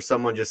respect for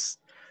someone just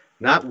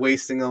not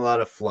wasting a lot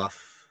of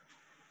fluff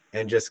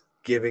and just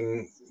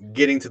getting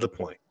to the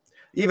point.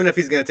 even if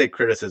he's going to take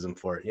criticism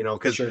for it,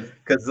 because Sure.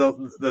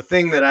 the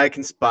thing that I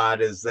can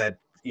spot is that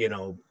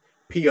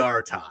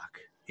PR talk,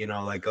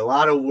 like a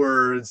lot of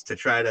words to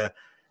try to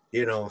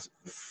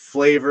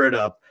flavor it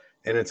up,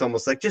 and it's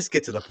almost like just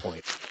get to the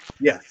point.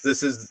 Yes,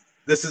 this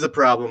is a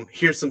problem.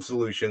 Here's some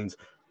solutions.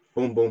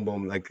 Boom, boom,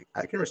 boom. Like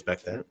I can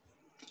respect that.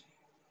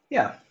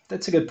 Yeah,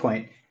 that's a good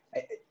point.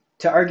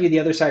 To argue the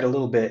other side a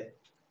little bit,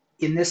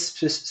 in this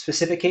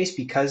specific case,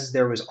 because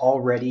there was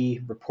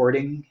already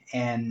reporting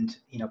and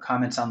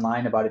comments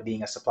online about it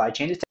being a supply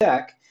chain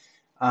attack,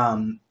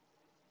 um,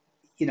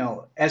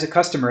 as a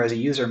customer, as a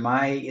user,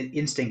 my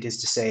instinct is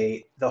to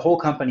say the whole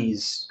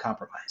company's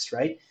compromised,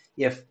 right?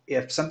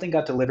 If something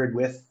got delivered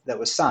that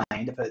was signed,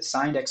 if a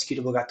signed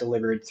executable got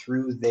delivered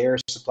through their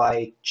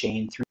supply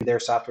chain, through their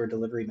software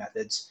delivery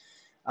methods,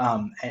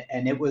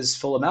 and it was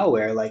full of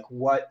malware, like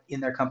what in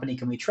their company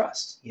can we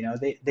trust?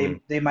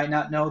 They might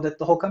not know that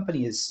the whole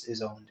company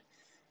is owned.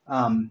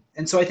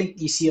 And so I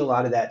think you see a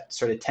lot of that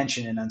sort of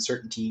tension and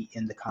uncertainty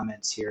in the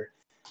comments here.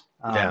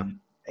 Yeah.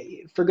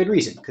 For good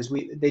reason, because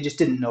they just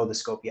didn't know the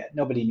scope yet.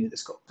 Nobody knew the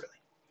scope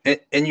really.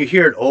 And you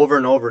hear it over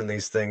and over in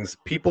these things.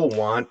 People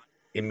want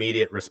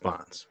immediate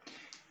response.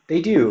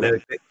 They do.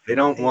 They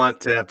don't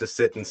want to have to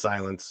sit in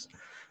silence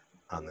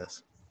on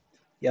this.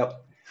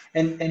 Yep.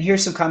 And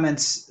here's some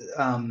comments.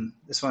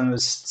 This one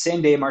was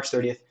same day, March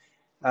 30th.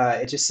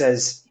 It just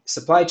says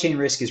supply chain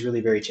risk is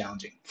really very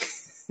challenging.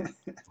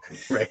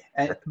 Right.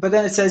 But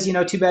then it says,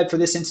 too bad for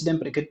this incident,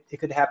 but it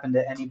could happen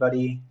to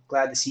anybody.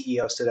 Glad the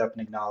CEO stood up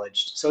and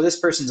acknowledged. So this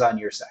person's on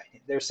your side.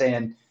 They're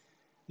saying,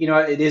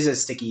 it is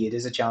it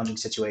is a challenging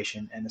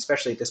situation, and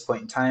especially at this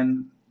point in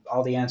time,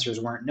 all the answers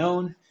weren't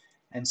known,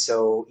 and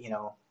so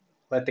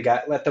let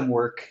them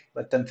work,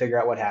 let them figure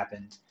out what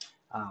happened,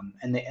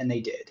 and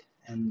they did,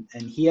 and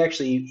he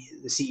actually,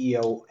 the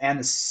CEO and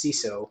the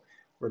CISO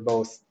were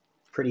both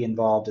pretty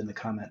involved in the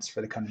comments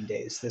for the coming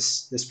days.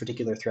 This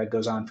particular thread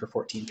goes on for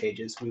 14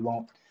 pages. We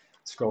won't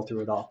scroll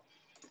through it all.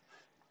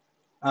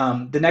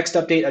 The next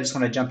update I just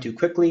want to jump to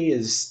quickly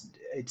is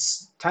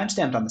it's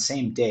timestamped on the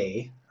same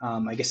day.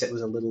 I guess it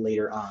was a little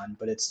later on,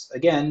 but it's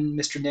again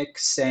Mr. Nick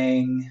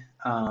saying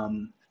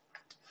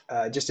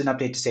just an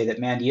update to say that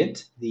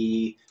Mandiant,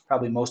 the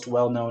probably most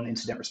well-known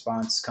incident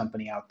response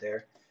company out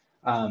there,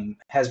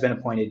 has been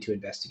appointed to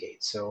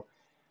investigate. So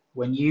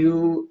when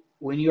you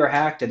are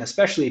hacked, and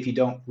especially if you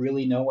don't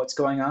really know what's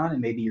going on, and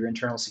maybe your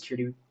internal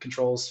security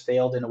controls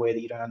failed in a way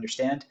that you don't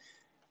understand,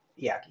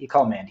 yeah, you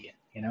call Mandiant.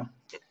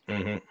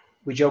 Mm-hmm.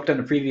 We joked on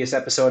a previous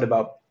episode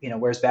about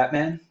where's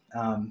Batman.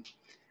 How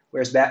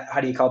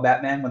do you call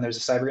Batman when there's a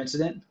cyber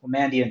incident? Well,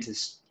 Mandiant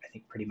is, I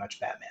think, pretty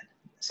much Batman.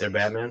 They're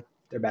Batman?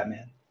 They're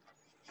Batman.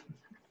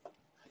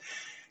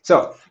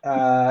 So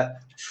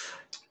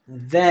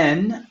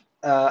then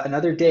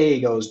another day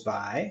goes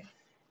by,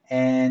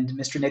 and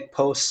Mr. Nick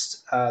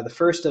posts the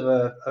first of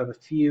a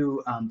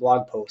few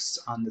blog posts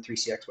on the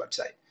 3CX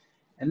website.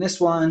 And this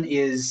one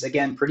is,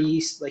 again,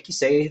 pretty, like you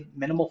say,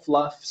 minimal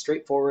fluff,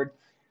 straightforward.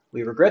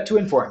 We regret to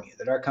inform you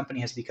that our company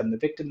has become the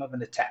victim of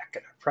an attack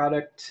and our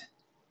product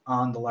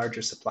on the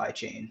larger supply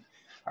chain.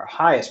 Our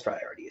highest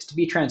priority is to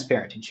be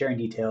transparent in sharing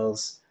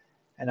details,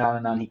 and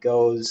on he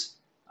goes.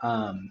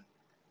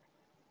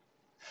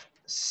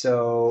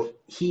 So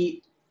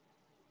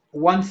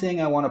one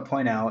thing I want to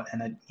point out,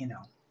 and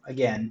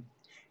again,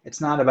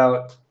 it's not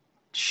about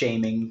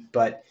shaming,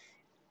 but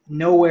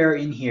nowhere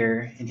in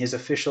here in his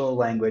official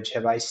language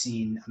have I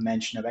seen a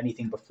mention of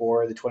anything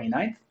before the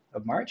 29th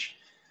of March.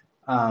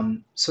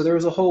 So there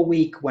was a whole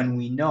week when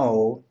we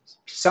know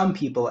some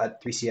people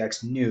at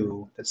 3CX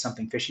knew that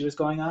something fishy was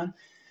going on.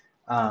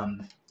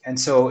 And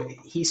so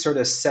he sort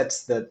of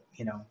sets the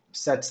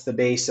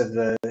base of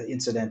the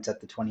incident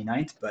at the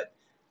 29th, but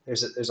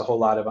there's a whole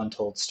lot of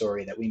untold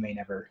story that we may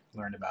never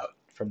learn about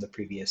from the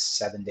previous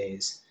 7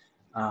 days.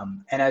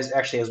 And as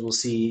we'll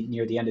see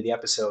near the end of the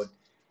episode,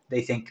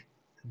 they think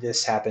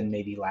this happened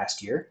maybe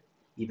last year,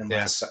 even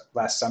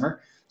last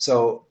summer.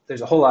 So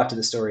there's a whole lot to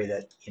the story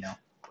that,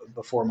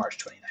 before March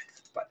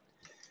 29th.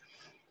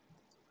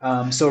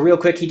 But so real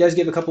quick, he does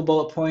give a couple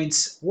bullet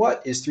points.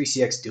 What is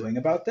 3CX doing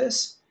about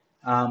this?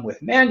 With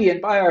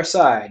Mandiant by our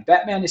side,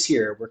 Batman is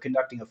here. We're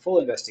conducting a full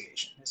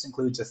investigation. This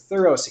includes a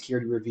thorough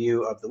security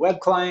review of the web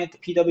client, the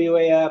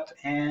PWA app,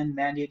 and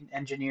Mandiant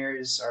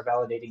engineers are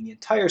validating the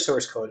entire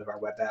source code of our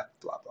web app,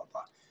 blah, blah,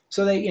 blah.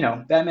 So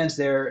Batman's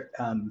there.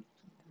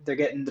 They're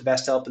getting the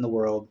best help in the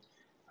world.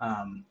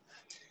 And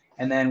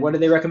then what do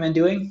they recommend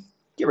doing?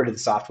 Get rid of the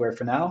software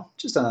for now.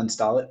 Just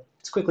uninstall it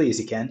as quickly as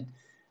you can.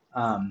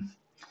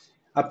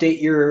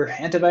 Update your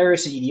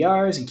antivirus and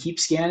EDRs and keep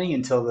scanning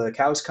until the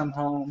cows come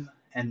home.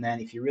 And then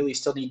if you really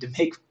still need to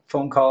make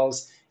phone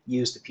calls,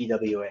 use the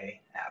PWA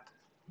app.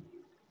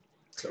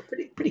 So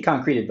pretty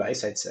concrete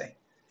advice, I'd say.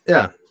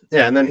 Yeah.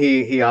 And then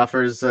he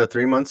offers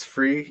 3 months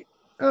free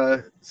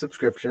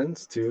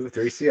subscriptions to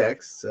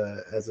 3CX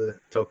as a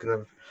token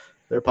of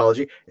their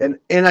apology. And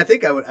I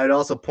think I'd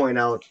also point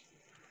out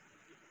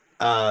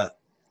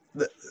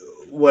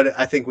what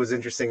I think was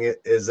interesting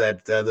is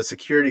that the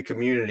security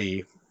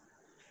community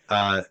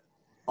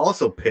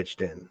also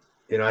pitched in.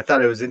 I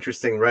thought it was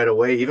interesting right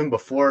away, even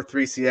before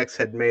 3CX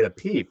had made a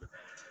peep.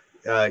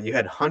 You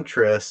had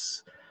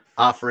Huntress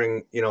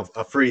offering,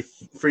 a free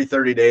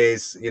 30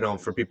 days,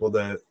 for people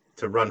to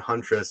run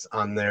Huntress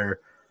on their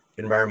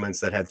environments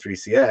that had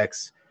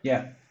 3CX.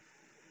 Yeah.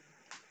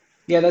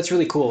 Yeah, that's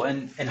really cool.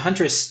 And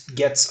Huntress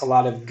gets a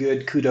lot of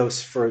good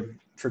kudos for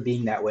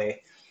being that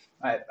way.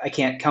 I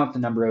can't count the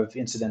number of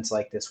incidents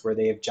like this where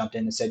they have jumped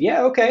in and said,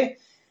 yeah, okay.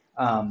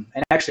 And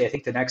actually, I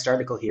think the next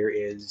article here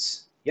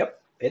is,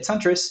 yep, it's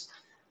Huntress.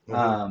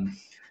 Mm-hmm.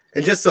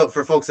 And just so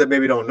for folks that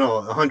maybe don't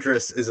know,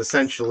 Huntress is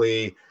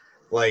essentially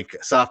like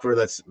software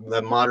that's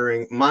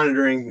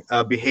monitoring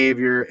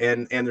behavior,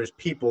 and there's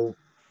people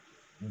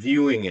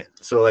viewing it.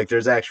 So like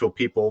there's actual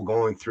people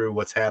going through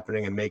what's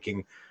happening and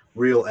making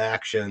real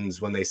actions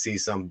when they see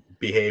some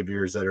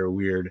behaviors that are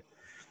weird.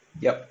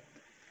 Yep.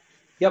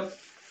 Yep.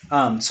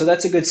 So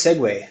that's a good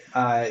segue.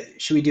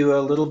 Should we do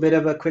a little bit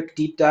of a quick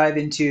deep dive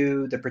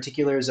into the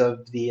particulars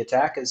of the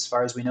attack as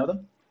far as we know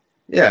them?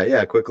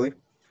 Yeah, quickly.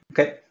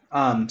 Okay.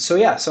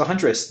 So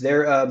Huntress,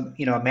 they're a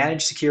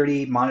managed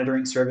security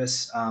monitoring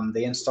service.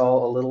 They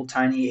install a little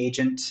tiny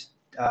agent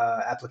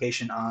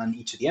application on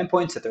each of the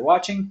endpoints that they're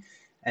watching,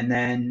 and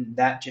then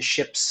that just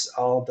ships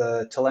all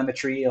the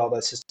telemetry, all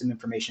the system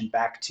information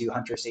back to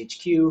Huntress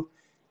HQ,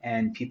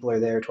 and people are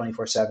there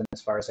 24/7,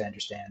 as far as I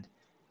understand,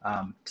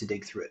 to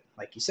dig through it,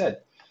 like you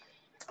said.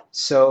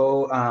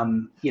 So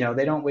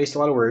they don't waste a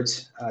lot of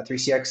words.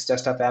 3CX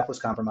desktop app was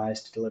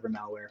compromised to deliver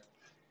malware.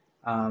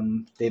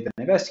 They've been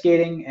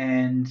investigating,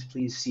 and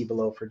please see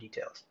below for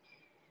details.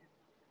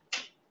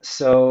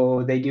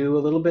 So they do a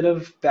little bit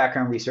of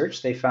background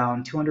research. They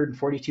found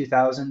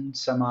 242,000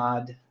 some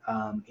odd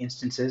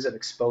instances of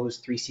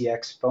exposed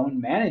 3CX phone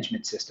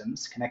management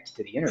systems connected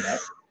to the internet.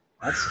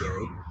 That's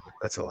scary.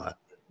 That's a lot.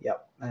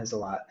 Yep, that is a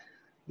lot.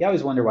 You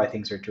always wonder why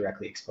things are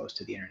directly exposed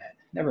to the internet.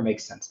 Never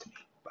makes sense to me,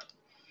 but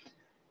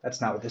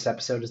that's not what this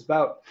episode is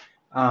about.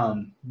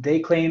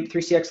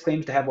 3CX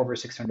claims to have over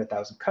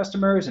 600,000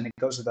 customers, and it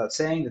goes without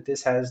saying that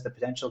this has the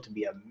potential to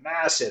be a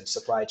massive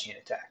supply chain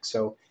attack.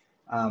 So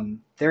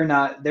they're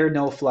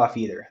no fluff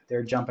either.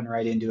 They're jumping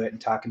right into it and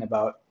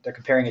they're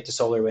comparing it to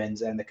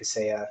SolarWinds and the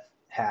Kaseya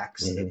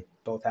hacks that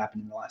both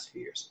happened in the last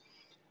few years.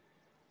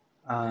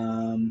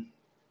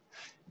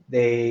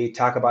 They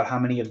talk about how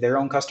many of their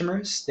own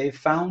customers they've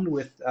found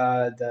with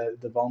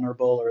the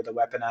vulnerable or the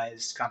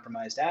weaponized,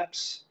 compromised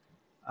apps.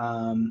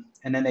 And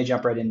then they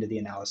jump right into the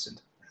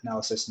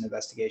analysis and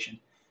investigation.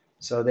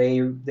 So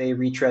they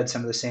retread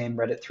some of the same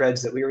Reddit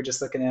threads that we were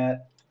just looking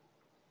at.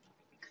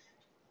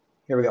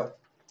 Here we go.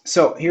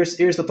 So here's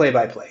the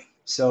play-by-play.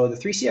 So the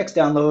 3CX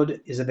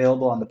download is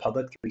available on the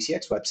public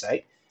 3CX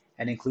website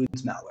and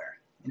includes malware.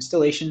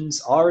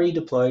 Installations already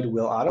deployed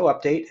will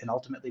auto-update and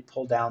ultimately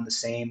pull down the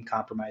same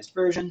compromised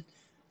version.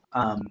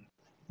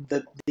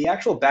 The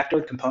actual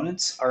backdoored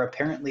components are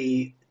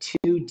apparently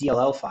 2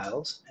 DLL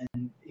files.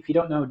 And if you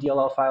don't know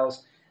DLL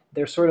files,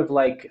 they're sort of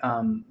like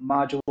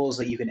modules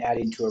that you can add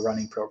into a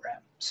running program.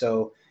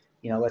 So,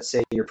 let's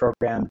say your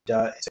program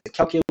is a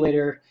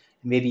calculator.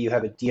 Maybe you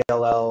have a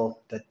DLL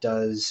that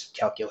does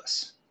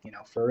calculus,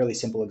 for a really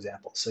simple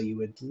example. So you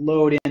would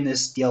load in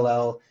this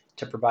DLL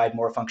to provide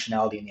more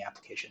functionality in the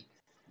application.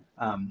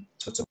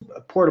 So it's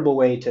a portable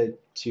way to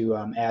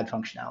add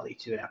functionality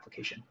to an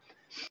application.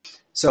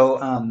 So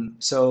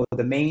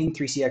the main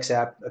 3CX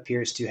app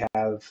appears to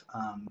have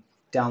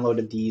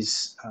downloaded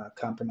these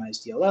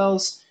compromised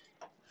DLLs,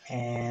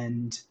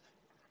 and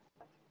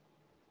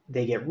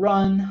they get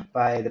run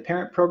by the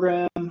parent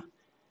program,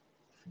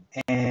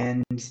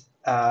 and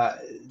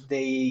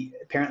they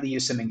apparently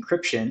use some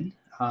encryption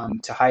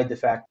to hide the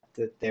fact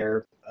that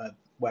they're a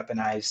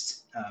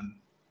weaponized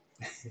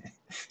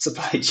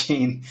supply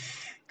chain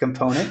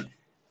component.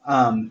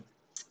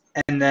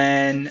 And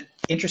then,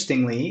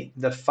 interestingly,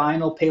 the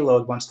final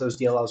payload, once those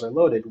DLLs are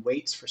loaded,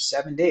 waits for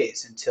 7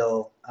 days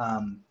until,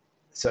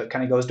 so it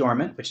kind of goes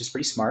dormant, which is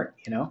pretty smart,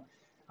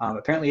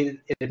 Apparently,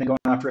 it had been going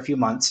on for a few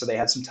months, so they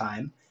had some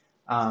time.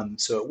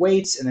 So it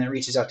waits, and then it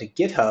reaches out to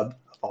GitHub,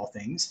 of all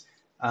things,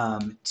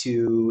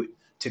 to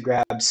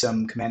grab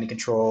some command and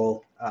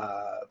control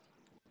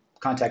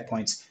contact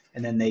points,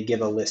 and then they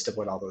give a list of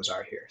what all those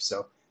are here.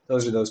 So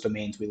those are those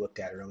domains we looked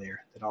at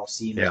earlier that all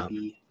seem to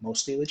be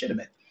mostly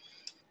legitimate.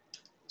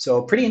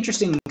 So pretty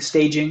interesting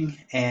staging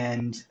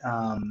and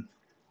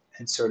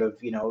sort of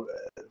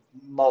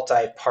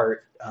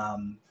multi-part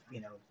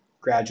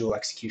gradual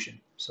execution.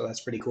 So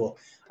that's pretty cool.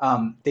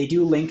 They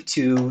do link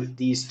to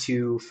these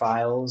 2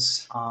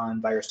 files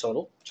on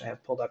VirusTotal, which I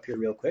have pulled up here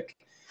real quick.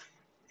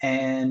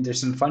 And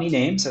there's some funny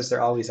names, as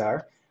there always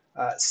are.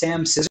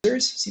 Sam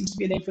Scissors seems to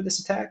be a name for this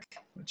attack,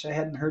 which I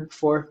hadn't heard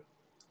before.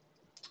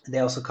 They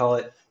also call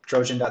it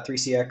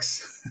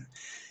Trojan.3CX.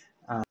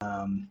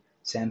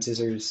 Sam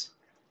Scissors,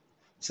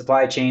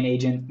 supply chain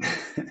agent.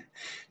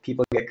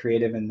 People get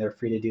creative, and they're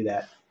free to do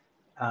that.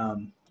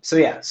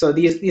 So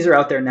these are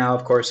out there now,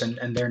 of course,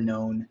 and they're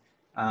known.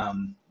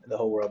 The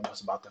whole world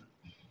knows about them.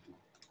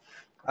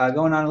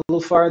 Going on a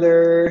little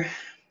farther,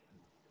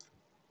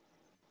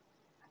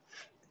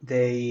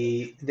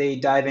 they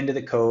dive into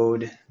the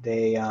code,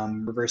 they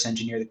reverse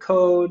engineer the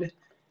code,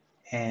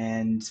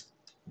 and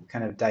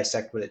kind of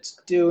dissect what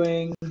it's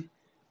doing.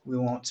 We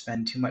won't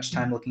spend too much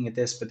time looking at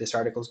this, but this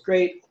article is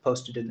great. I'll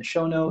post it in the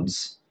show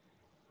notes.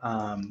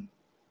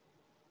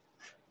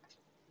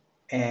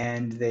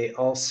 And they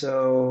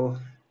also,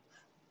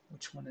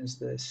 which one is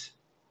this?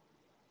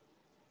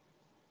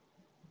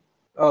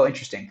 Oh,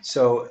 interesting.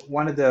 So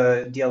one of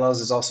the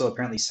DLLs is also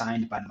apparently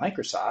signed by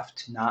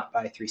Microsoft, not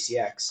by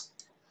 3CX.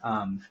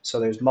 So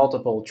there's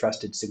multiple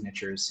trusted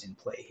signatures in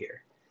play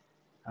here.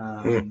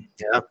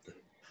 Yeah.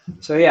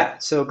 So yeah,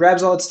 so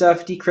grabs all its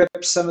stuff,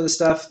 decrypts some of the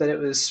stuff that it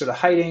was sort of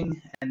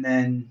hiding, and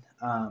then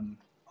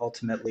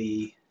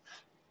ultimately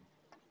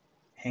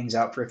hangs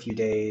out for a few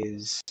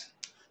days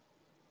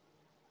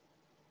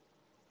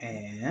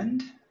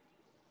and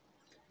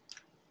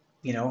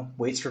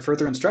waits for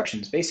further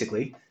instructions,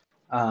 basically.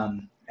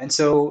 And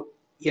so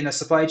in a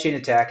supply chain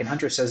attack, and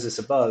Hunter says this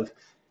above,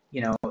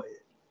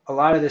 a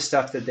lot of the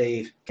stuff that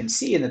they can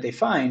see and that they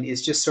find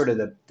is just sort of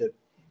the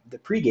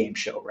pregame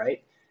show,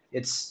 right?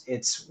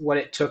 It's what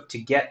it took to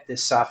get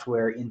this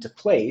software into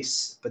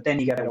place, but then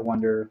you got to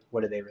wonder,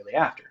 what are they really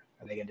after?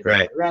 Are they going to do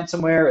a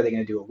ransomware? Are they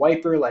going to do a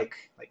wiper like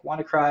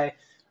WannaCry?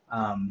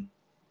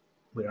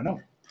 We don't know.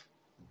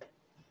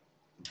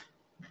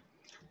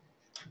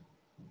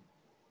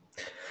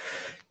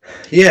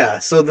 Yeah.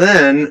 So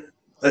then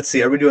let's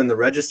see. Are we doing the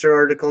register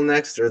article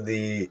next, or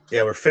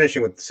we're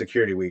finishing with the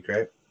security week,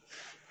 right?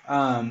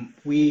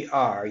 We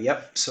are.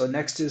 Yep. So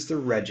next is the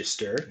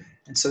register.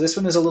 And so this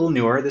one is a little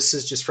newer. This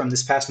is just from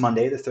this past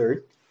Monday, the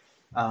 3rd.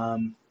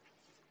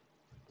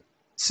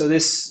 So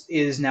this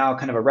is now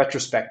kind of a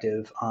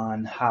retrospective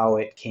on how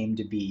it came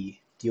to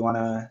be. Do you want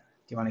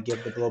to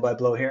give the blow by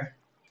blow here?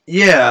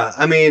 Yeah,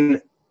 I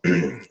mean,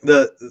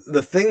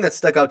 the thing that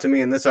stuck out to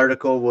me in this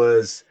article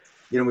was,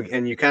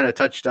 and you kind of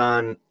touched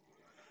on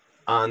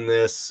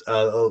this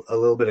a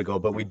little bit ago,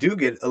 but we do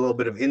get a little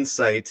bit of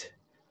insight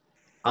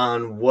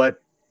on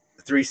what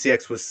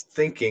 3CX was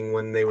thinking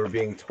when they were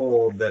being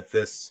told that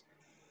this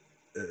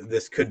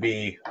could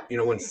be,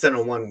 when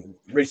Sentinel-1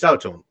 reached out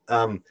to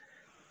him,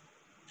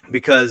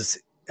 because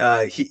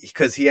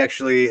he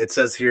actually, it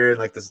says here in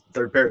like this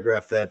third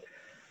paragraph that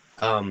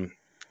the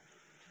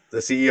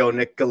CEO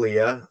Nick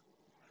Galea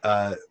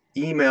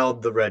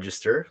emailed the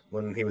register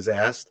when he was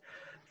asked,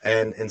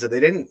 and so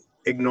they didn't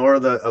ignore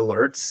the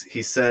alerts.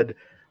 He said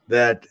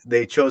that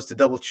they chose to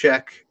double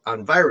check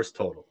on virus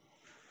total.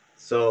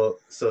 So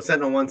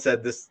Sentinel-1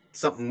 said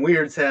something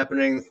weird's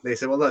happening. They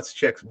said, well, let's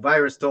check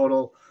virus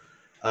total.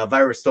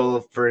 Virus total,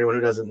 for anyone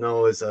who doesn't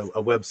know, is a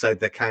website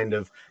that kind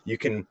of you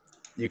can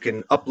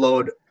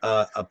upload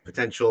a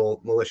potential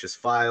malicious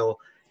file,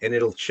 and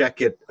it'll check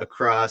it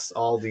across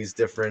all these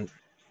different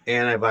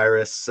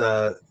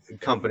antivirus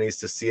companies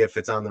to see if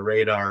it's on the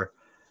radar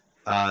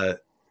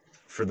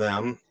for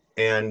them.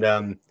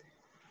 And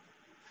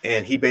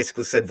he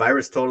basically said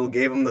virus total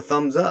gave him the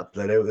thumbs up,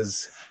 that it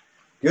was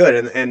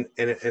good,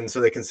 and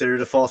so they considered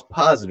it a false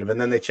positive, and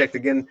then they checked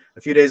again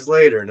a few days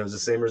later, and it was the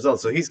same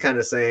result. So he's kind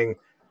of saying,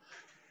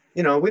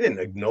 we didn't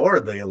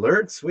ignore the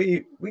alerts.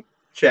 We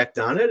checked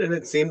on it, and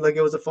it seemed like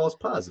it was a false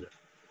positive.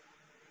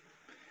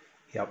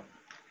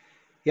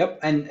 Yep.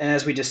 And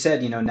as we just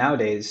said,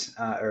 nowadays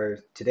or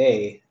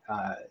today,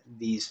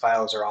 these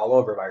files are all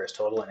over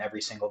VirusTotal, and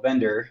every single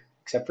vendor,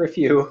 except for a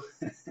few,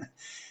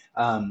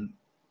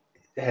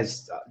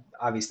 has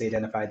obviously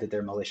identified that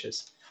they're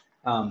malicious.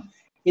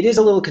 It is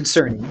a little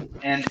concerning,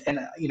 and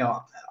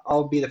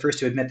I'll be the first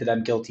to admit that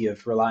I'm guilty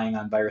of relying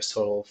on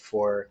VirusTotal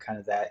for kind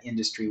of that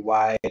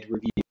industry-wide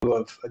review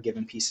of a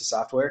given piece of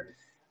software.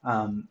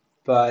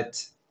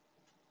 But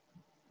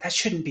that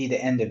shouldn't be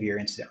the end of your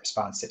incident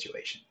response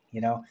situation.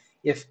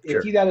 If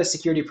you got a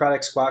security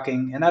product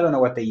squawking, and I don't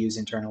know what they use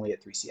internally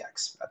at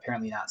 3CX,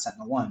 apparently not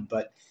Sentinel-1,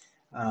 but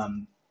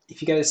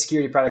if you got a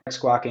security product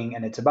squawking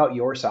and it's about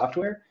your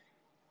software,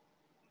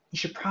 you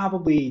should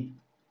probably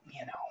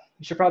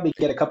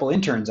get a couple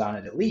interns on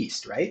it at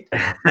least, right?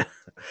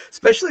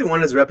 Especially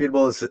one as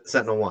reputable as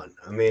Sentinel-1.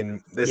 I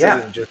mean, this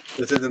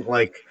isn't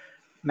like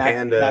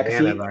Panda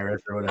antivirus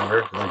or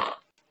whatever.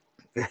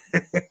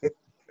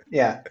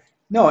 Yeah,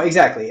 no,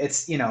 exactly.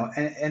 It's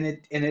and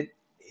it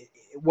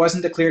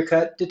wasn't a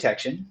clear-cut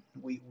detection.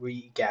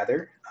 We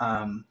gather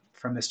from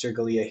Mr.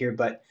 Galea here,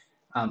 but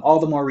all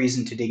the more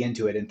reason to dig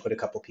into it and put a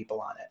couple people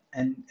on it.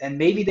 And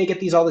maybe they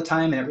get these all the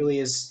time, and it really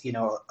is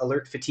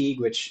alert fatigue,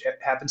 which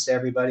happens to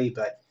everybody,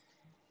 but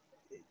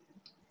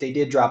they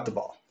did drop the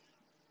ball.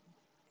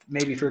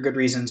 Maybe for good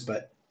reasons,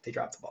 but they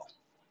dropped the ball.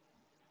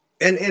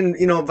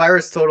 And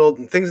virus total,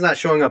 things not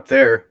showing up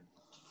there,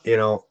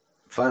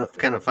 final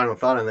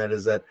thought on that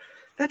is that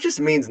just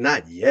means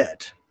not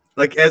yet.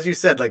 Like, as you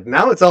said, like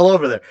now it's all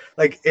over there.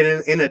 Like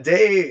in a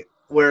day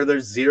where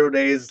there's 0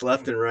 days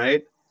left and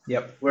right.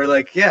 Yep. We're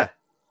like, yeah,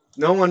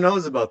 no one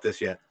knows about this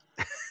yet.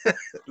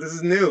 This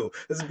is new.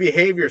 This is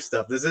behavior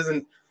stuff. This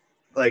isn't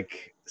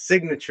like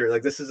signature.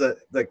 Like this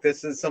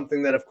is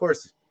something that of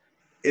course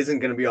isn't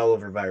going to be all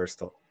over virus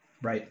total.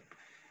 Right.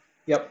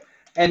 Yep.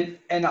 And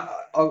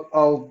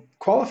I'll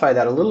qualify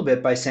that a little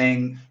bit by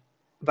saying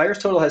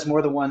VirusTotal has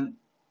more than one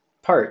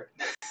part.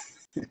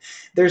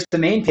 There's the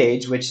main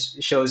page,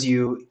 which shows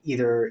you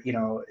either,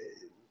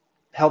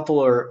 helpful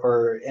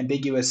or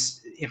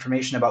ambiguous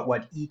information about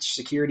what each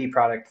security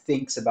product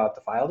thinks about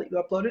the file that you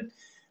uploaded.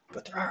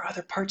 But there are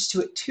other parts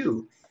to it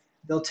too.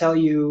 They'll tell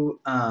you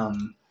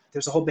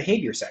there's a whole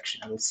behavior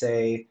section. It'll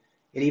say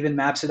it even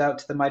maps it out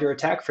to the MITRE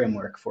ATT&CK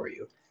framework for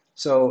you.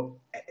 So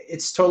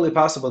it's totally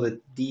possible that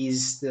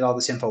all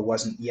this info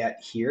wasn't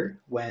yet here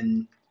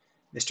when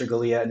Mr.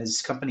 Galea and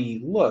his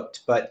company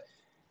looked, but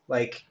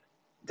like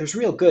there's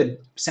real good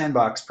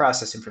sandbox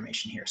process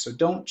information here. So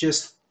don't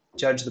just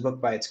judge the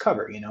book by its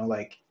cover,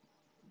 like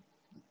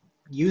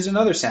use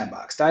another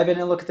sandbox, dive in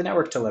and look at the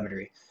network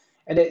telemetry.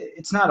 And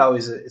it's not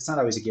always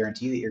a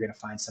guarantee that you're going to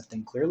find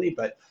something clearly,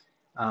 but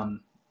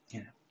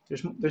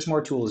there's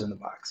more tools in the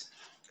box.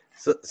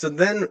 So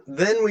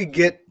then we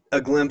get a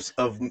glimpse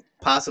of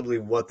possibly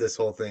what this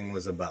whole thing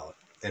was about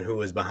and who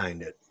was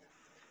behind it.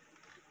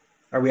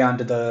 Are we on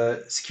to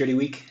the security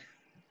week?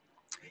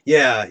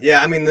 Yeah.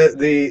 I mean,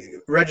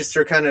 the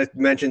register kind of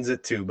mentions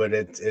it too, but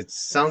it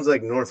sounds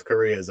like North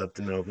Korea is up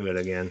to no good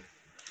again.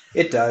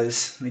 It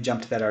does. Let me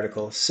jump to that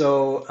article.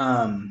 So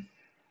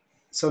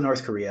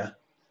North Korea.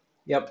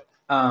 Yep.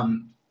 A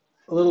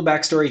little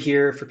backstory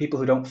here for people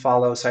who don't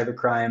follow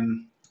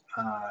cybercrime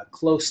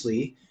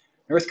closely.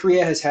 North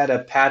Korea has had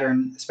a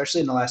pattern,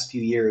 especially in the last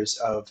few years,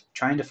 of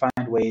trying to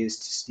find ways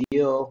to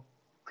steal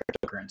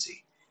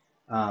cryptocurrency.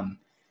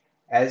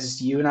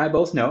 As you and I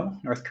both know,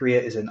 North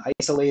Korea is an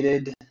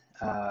isolated,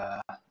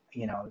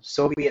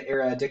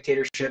 Soviet-era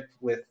dictatorship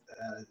with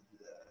an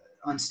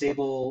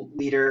unstable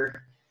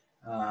leader.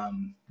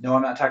 No,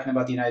 I'm not talking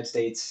about the United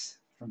States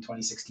from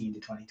 2016 to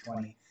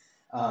 2020.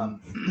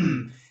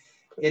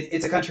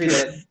 It's a country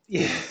that,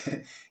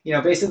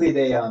 basically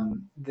there's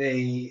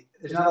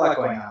not a lot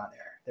going on there.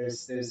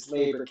 There's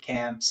labor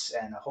camps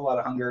and a whole lot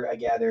of hunger, I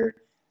gather,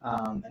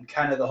 and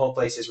kind of the whole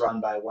place is run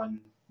by one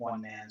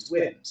man's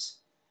whims.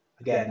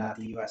 Again, not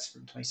the U.S.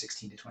 from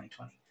 2016 to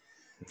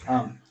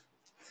 2020.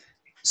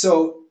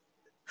 So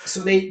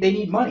they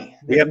need money.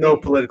 We have no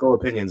political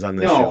opinions on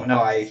this show. No,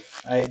 I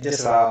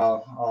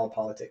disavow all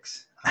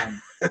politics.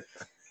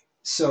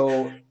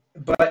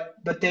 But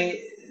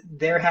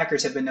their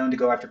hackers have been known to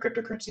go after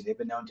cryptocurrency. They've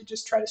been known to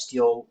just try to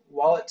steal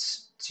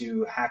wallets,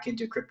 to hack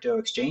into crypto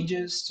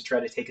exchanges, to try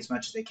to take as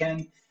much as they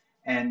can.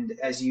 And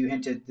as you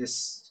hinted,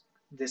 this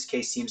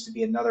case seems to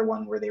be another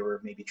one where they were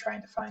maybe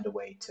trying to find a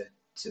way to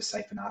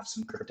siphon off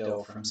some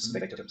crypto from some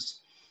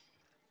victims.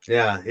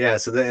 Yeah.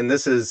 So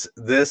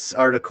this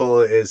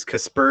article is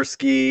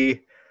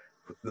Kaspersky.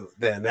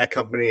 Then that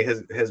company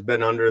has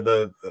been under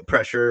the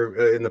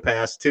pressure in the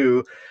past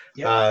too,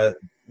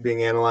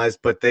 being analyzed.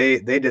 But they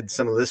did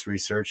some of this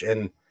research,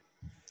 and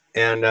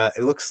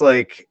it looks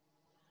like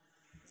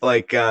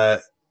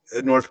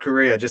North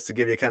Korea, just to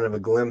give you kind of a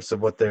glimpse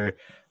of what they're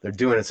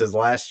doing. It says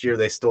last year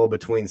they stole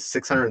between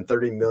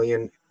 630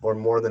 million or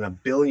more than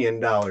 $1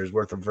 billion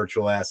worth of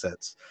virtual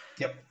assets.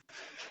 Yep.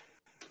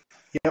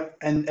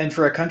 And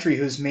for a country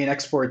whose main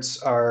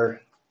exports are,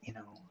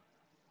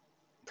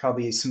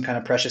 probably some kind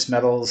of precious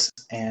metals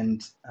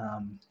and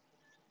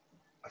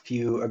a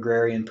few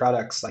agrarian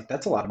products, like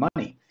that's a lot of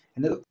money.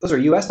 And those are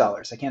US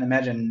dollars. I can't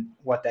imagine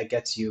what that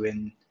gets you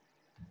in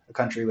a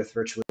country with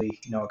virtually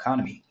no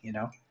economy,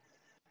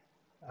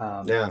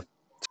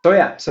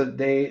 So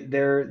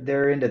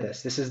they're into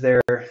this. This is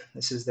their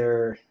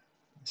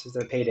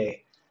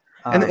payday.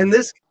 And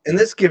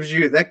this gives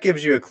you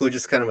a clue,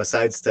 just kind of a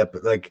sidestep,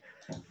 like,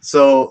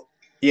 so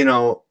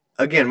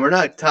again, we're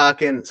not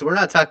talking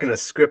a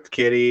script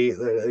kiddie,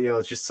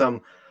 it's just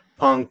some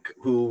punk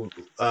who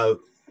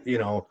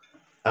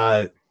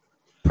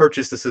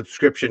purchased a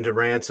subscription to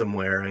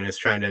ransomware and is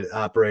trying to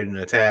operate an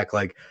attack.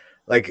 Like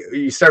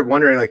you start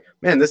wondering, like,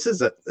 man, this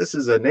is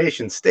a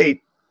nation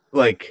state,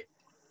 like,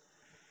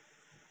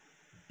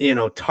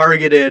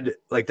 targeted,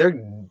 like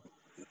they're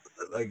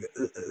like,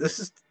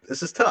 this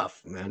is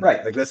tough, man.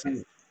 Right. Like this.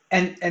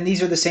 And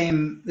this is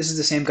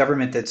the same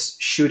government that's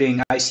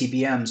shooting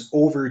ICBMs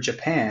over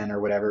Japan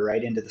or whatever,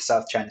 right, into the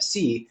South China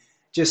Sea,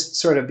 just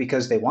sort of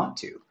because they want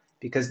to,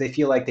 because they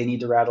feel like they need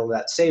to rattle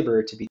that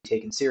saber to be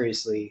taken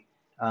seriously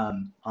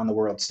on the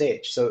world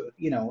stage. So,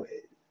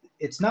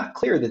 it's not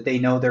clear that they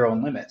know their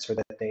own limits or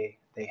that they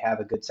have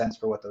a good sense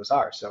for what those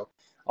are. So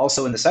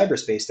also in the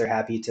cyberspace, they're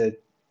happy to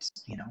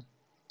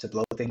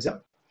blow things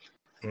up.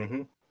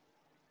 Mm-hmm.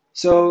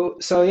 So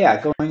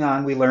yeah, going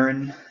on, we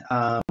learn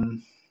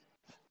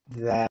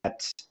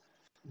that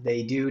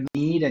they do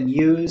need and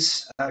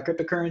use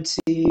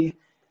cryptocurrency.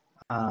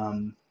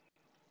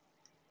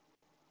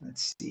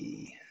 Let's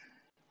see.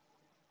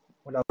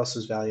 What else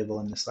was valuable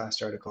in this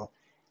last article?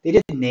 They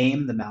didn't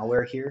name the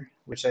malware here,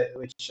 which I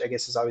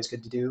guess is always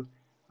good to do.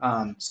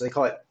 So they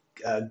call it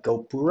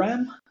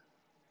Gopuram.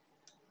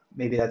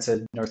 Maybe that's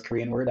a North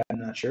Korean word.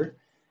 I'm not sure.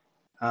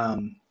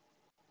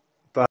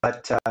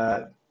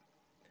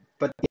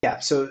 But yeah,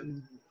 so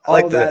I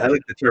like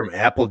the term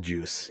apple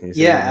juice.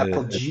 Yeah,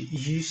 apple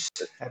juice.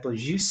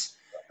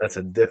 That's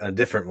a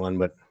different one,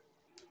 but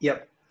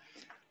yep.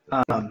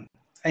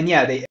 And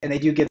yeah, they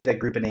do give that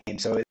group a name,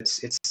 so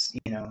it's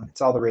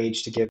it's all the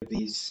rage to give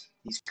these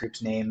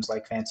groups names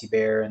like Fancy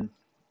Bear and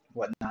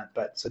whatnot.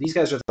 But so these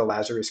guys are the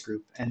Lazarus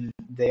Group, and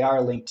they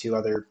are linked to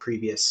other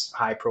previous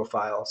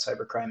high-profile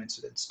cybercrime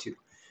incidents too.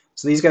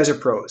 So these guys are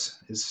pros,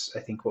 is I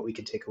think what we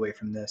can take away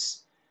from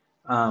this.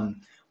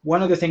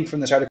 One other thing from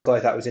this article I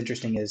thought was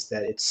interesting is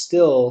that it's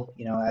still,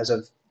 as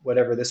of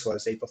whatever this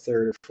was, April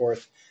 3rd or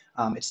 4th,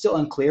 it's still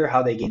unclear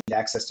how they gained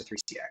access to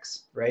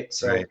 3CX, right?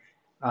 So, right.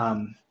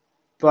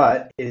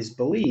 But it is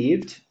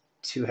believed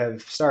to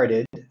have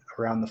started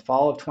around the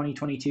fall of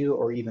 2022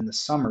 or even the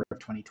summer of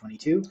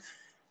 2022,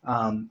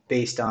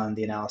 based on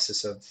the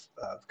analysis of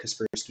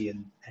Kaspersky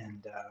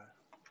and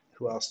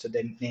who else did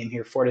they name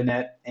here?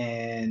 Fortinet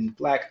and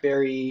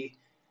BlackBerry.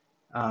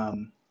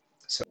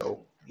 So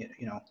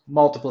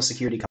multiple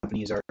security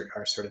companies are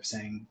sort of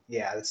saying,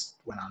 yeah, this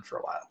went on for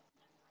a while,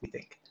 we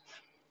think.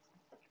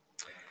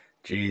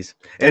 Jeez.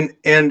 And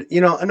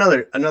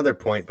another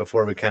point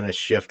before we kind of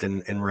shift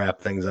and wrap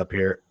things up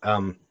here.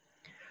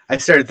 I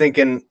started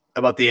thinking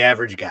about the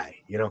average guy,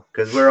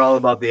 because we're all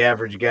about the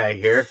average guy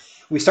here.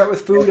 We start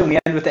with food and we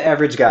end with the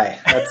average guy.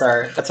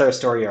 That's our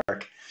story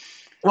arc.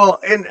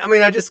 Well, and I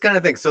mean, I just kind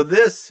of think, so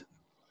we're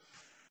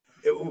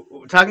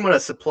talking about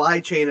a supply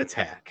chain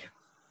attack.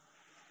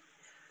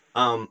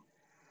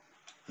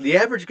 The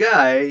average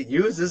guy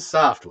uses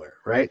software,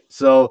 right?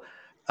 So,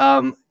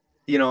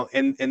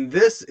 and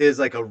this is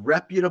like a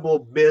reputable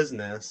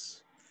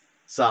business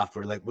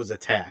software was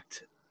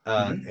attacked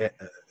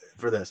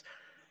for this.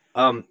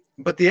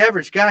 But the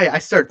average guy, I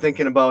start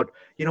thinking about,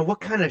 what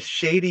kind of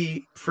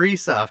shady free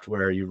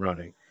software are you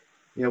running?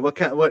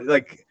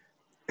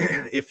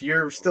 If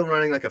you're still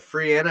running like a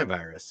free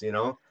antivirus,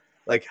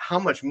 like how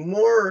much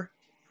more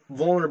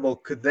vulnerable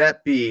could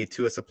that be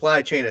to a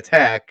supply chain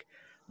attack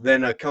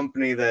than a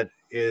company that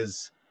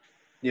is,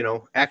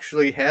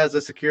 actually has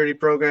a security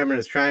program and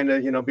is trying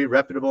to, be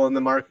reputable in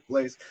the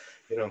marketplace,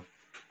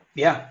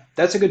 Yeah,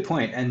 that's a good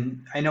point.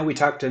 And I know we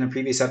talked in a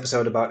previous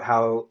episode about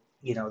how,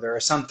 there are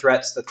some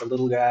threats that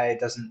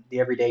the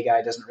everyday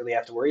guy doesn't really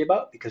have to worry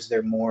about because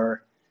they're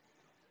more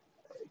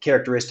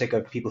characteristic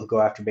of people who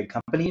go after big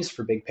companies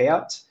for big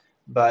payouts.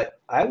 But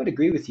I would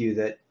agree with you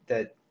that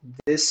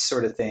this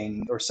sort of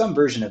thing, or some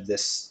version of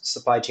this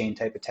supply chain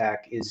type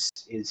attack, is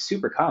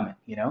super common,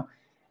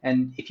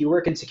 And if you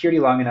work in security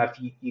long enough,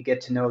 you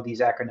get to know these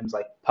acronyms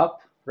like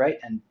PUP, right,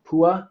 and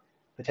PUA,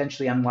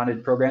 potentially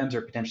unwanted programs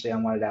or potentially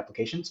unwanted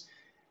applications.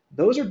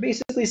 Those are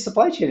basically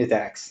supply chain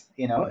attacks,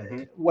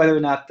 whether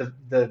or not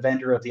the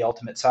vendor of the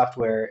ultimate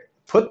software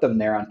put them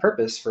there on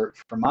purpose for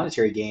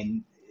monetary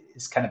gain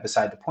is kind of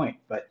beside the point.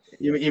 But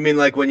you mean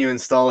like when you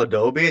install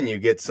Adobe and you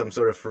get some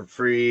sort of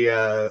free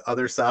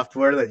other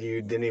software that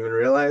you didn't even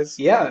realize?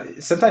 Yeah,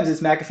 sometimes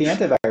it's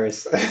McAfee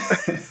antivirus.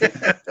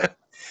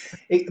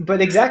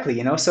 But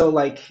exactly, so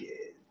like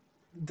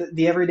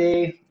the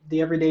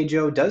everyday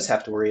Joe does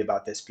have to worry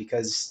about this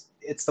because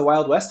it's the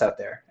Wild West out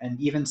there, and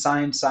even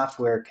signed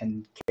software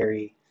can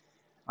carry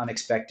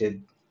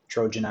unexpected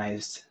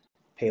Trojanized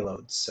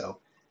payloads. So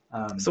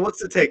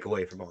what's the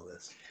takeaway from all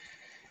this?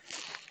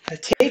 The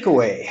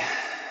takeaway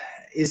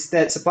is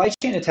that supply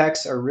chain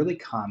attacks are really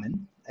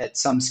common at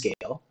some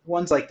scale.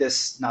 Ones like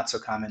this, not so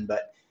common,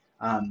 but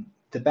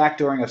the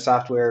backdooring of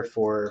software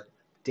for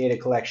data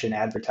collection,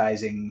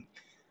 advertising,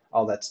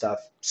 all that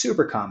stuff,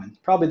 super common.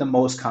 Probably the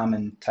most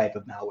common type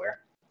of malware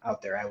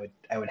out there, I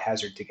would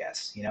hazard to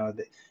guess.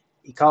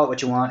 You call it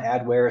what you want: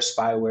 adware,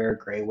 spyware,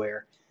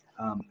 grayware.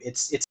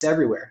 It's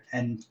everywhere,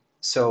 and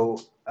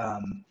so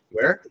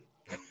where?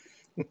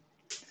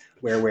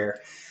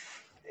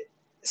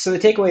 So the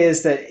takeaway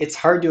is that it's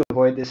hard to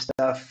avoid this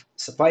stuff.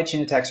 Supply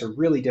chain attacks are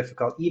really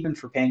difficult, even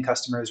for paying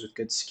customers with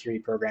good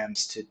security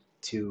programs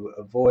to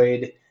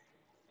avoid.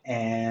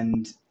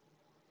 And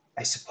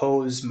I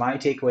suppose my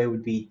takeaway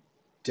would be,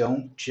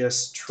 don't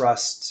just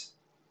trust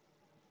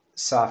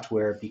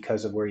software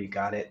because of where you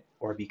got it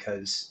or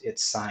because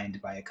it's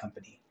signed by a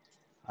company.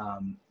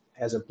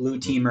 As a blue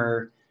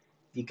teamer,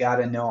 you got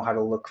to know how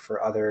to look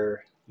for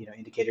other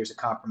indicators of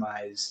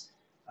compromise,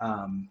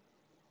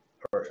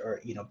 or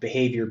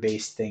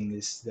behavior-based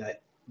things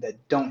that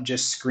don't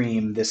just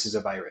scream this is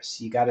a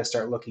virus. You got to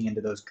start looking into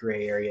those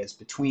gray areas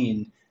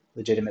between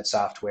legitimate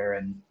software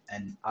and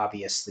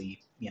obviously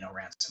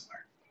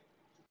ransomware.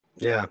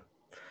 Yeah,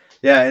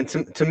 and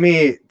to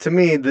me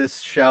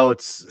this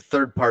shouts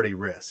third-party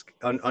risk.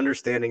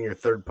 Understanding your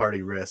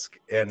third-party risk,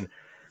 and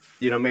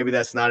maybe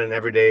that's not an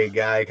everyday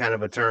guy kind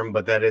of a term,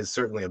 but that is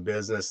certainly a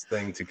business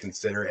thing to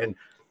consider.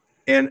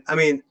 And I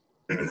mean,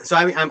 so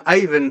I mean,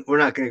 we're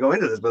not going to go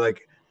into this, but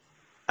like,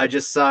 I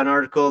just saw an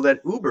article that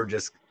Uber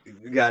just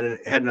had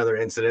another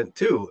incident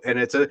too, and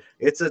it's a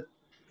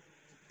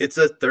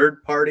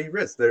third-party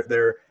risk.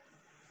 Their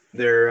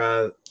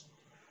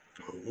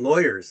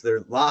lawyers, their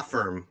law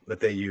firm that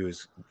they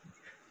use,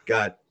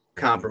 got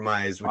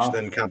compromised, which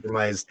then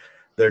compromised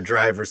their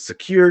drivers'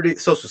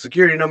 social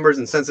security numbers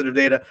and sensitive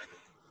data.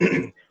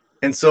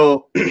 And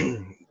so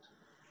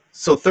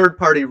So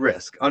third-party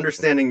risk,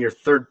 understanding your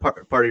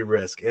third-party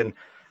risk, and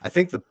I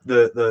think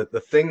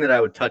the thing that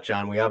I would touch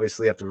on, we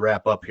obviously have to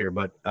wrap up here,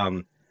 but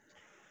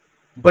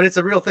it's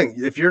a real thing.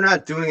 If you're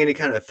not doing any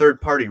kind of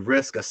third-party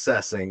risk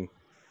assessing,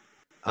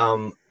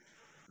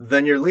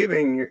 then you're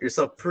leaving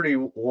yourself pretty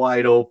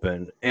wide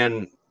open,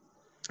 and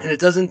it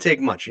doesn't take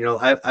much. You know,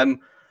 I'm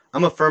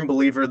a firm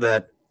believer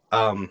that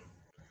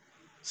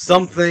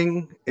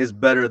something is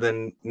better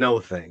than no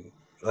thing.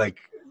 Like,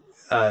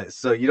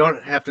 so you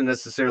don't have to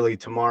necessarily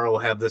tomorrow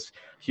have this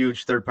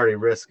huge third-party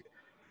risk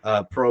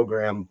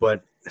program,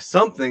 but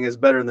something is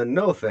better than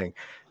no thing.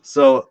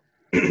 So,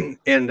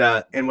 and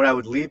what I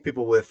would leave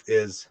people with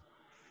is,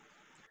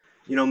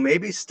 you know,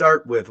 maybe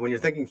start with, when you're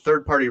thinking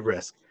third-party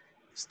risk,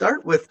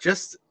 start with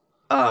just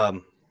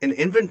an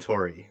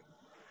inventory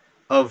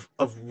of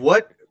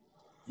what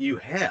you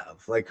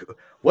have. Like,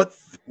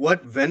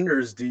 what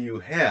vendors do you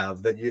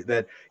have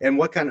that and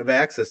what kind of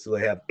access do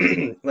they have?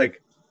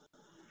 Like,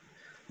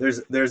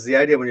 there's the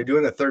idea when you're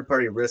doing a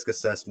third-party risk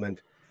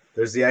assessment,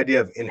 there's the idea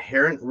of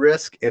inherent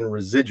risk and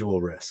residual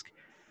risk.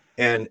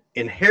 And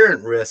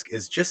inherent risk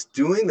is just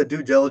doing the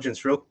due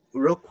diligence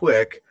real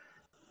quick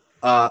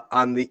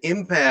on the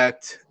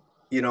impact,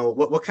 you know,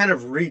 what kind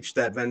of reach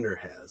that vendor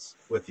has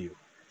with you,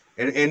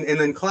 and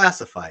then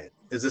classify it.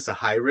 Is this a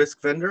high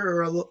risk vendor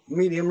or a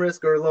medium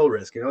risk or a low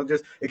risk? You know,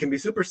 just, it can be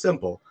super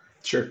simple.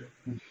 Sure.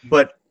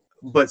 But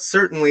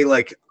certainly,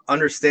 like,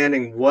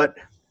 understanding what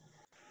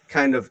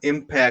kind of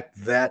impact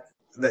that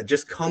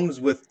just comes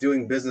with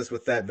doing business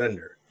with that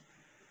vendor.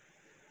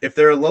 If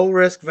they're a low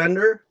risk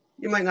vendor,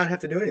 you might not have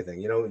to do anything.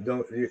 You know,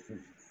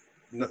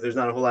 there's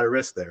not a whole lot of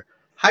risk there.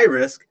 High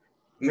risk,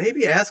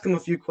 maybe ask them a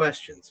few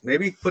questions.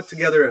 Maybe put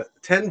together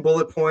 10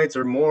 bullet points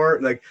or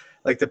more,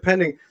 like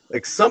depending,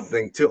 like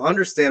something to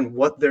understand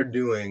what they're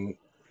doing,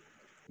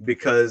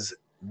 because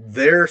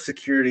their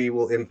security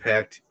will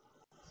impact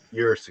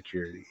your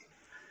security.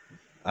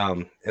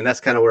 And that's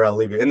kind of where I'll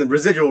leave you. And the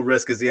residual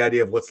risk is the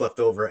idea of what's left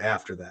over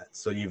after that.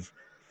 So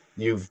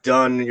you've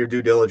done your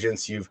due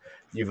diligence, you've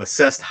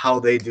assessed how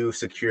they do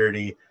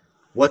security,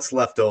 what's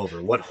left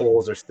over, what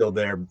holes are still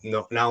there,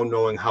 now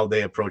knowing how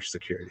they approach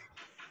security.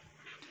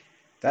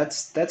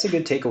 That's a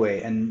good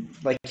takeaway. And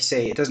like you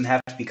say, it doesn't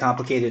have to be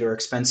complicated or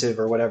expensive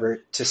or whatever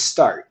to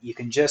start. You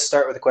can just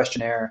start with a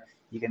questionnaire.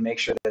 You can make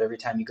sure that every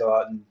time you go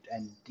out and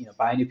you know,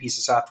 buy a new piece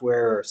of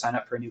software or sign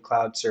up for a new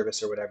cloud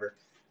service or whatever,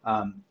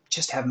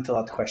 just have them fill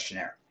out the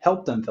questionnaire.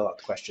 Help them fill out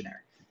the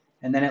questionnaire.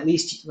 And then at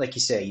least, like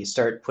you say, you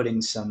start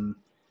putting some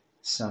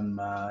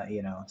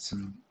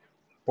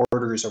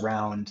borders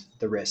around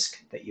the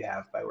risk that you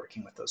have by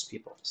working with those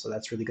people. So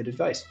that's really good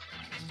advice.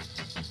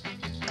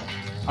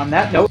 On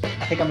that note,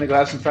 I think I'm going to go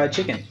have some fried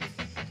chicken.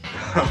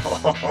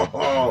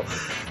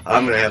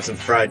 I'm going to have some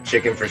fried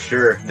chicken for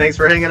sure. Thanks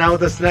for hanging out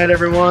with us tonight,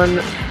 everyone.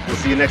 We'll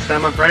see you next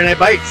time on Friday Night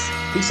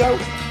Bytes. Peace out.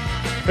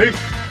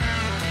 Peace.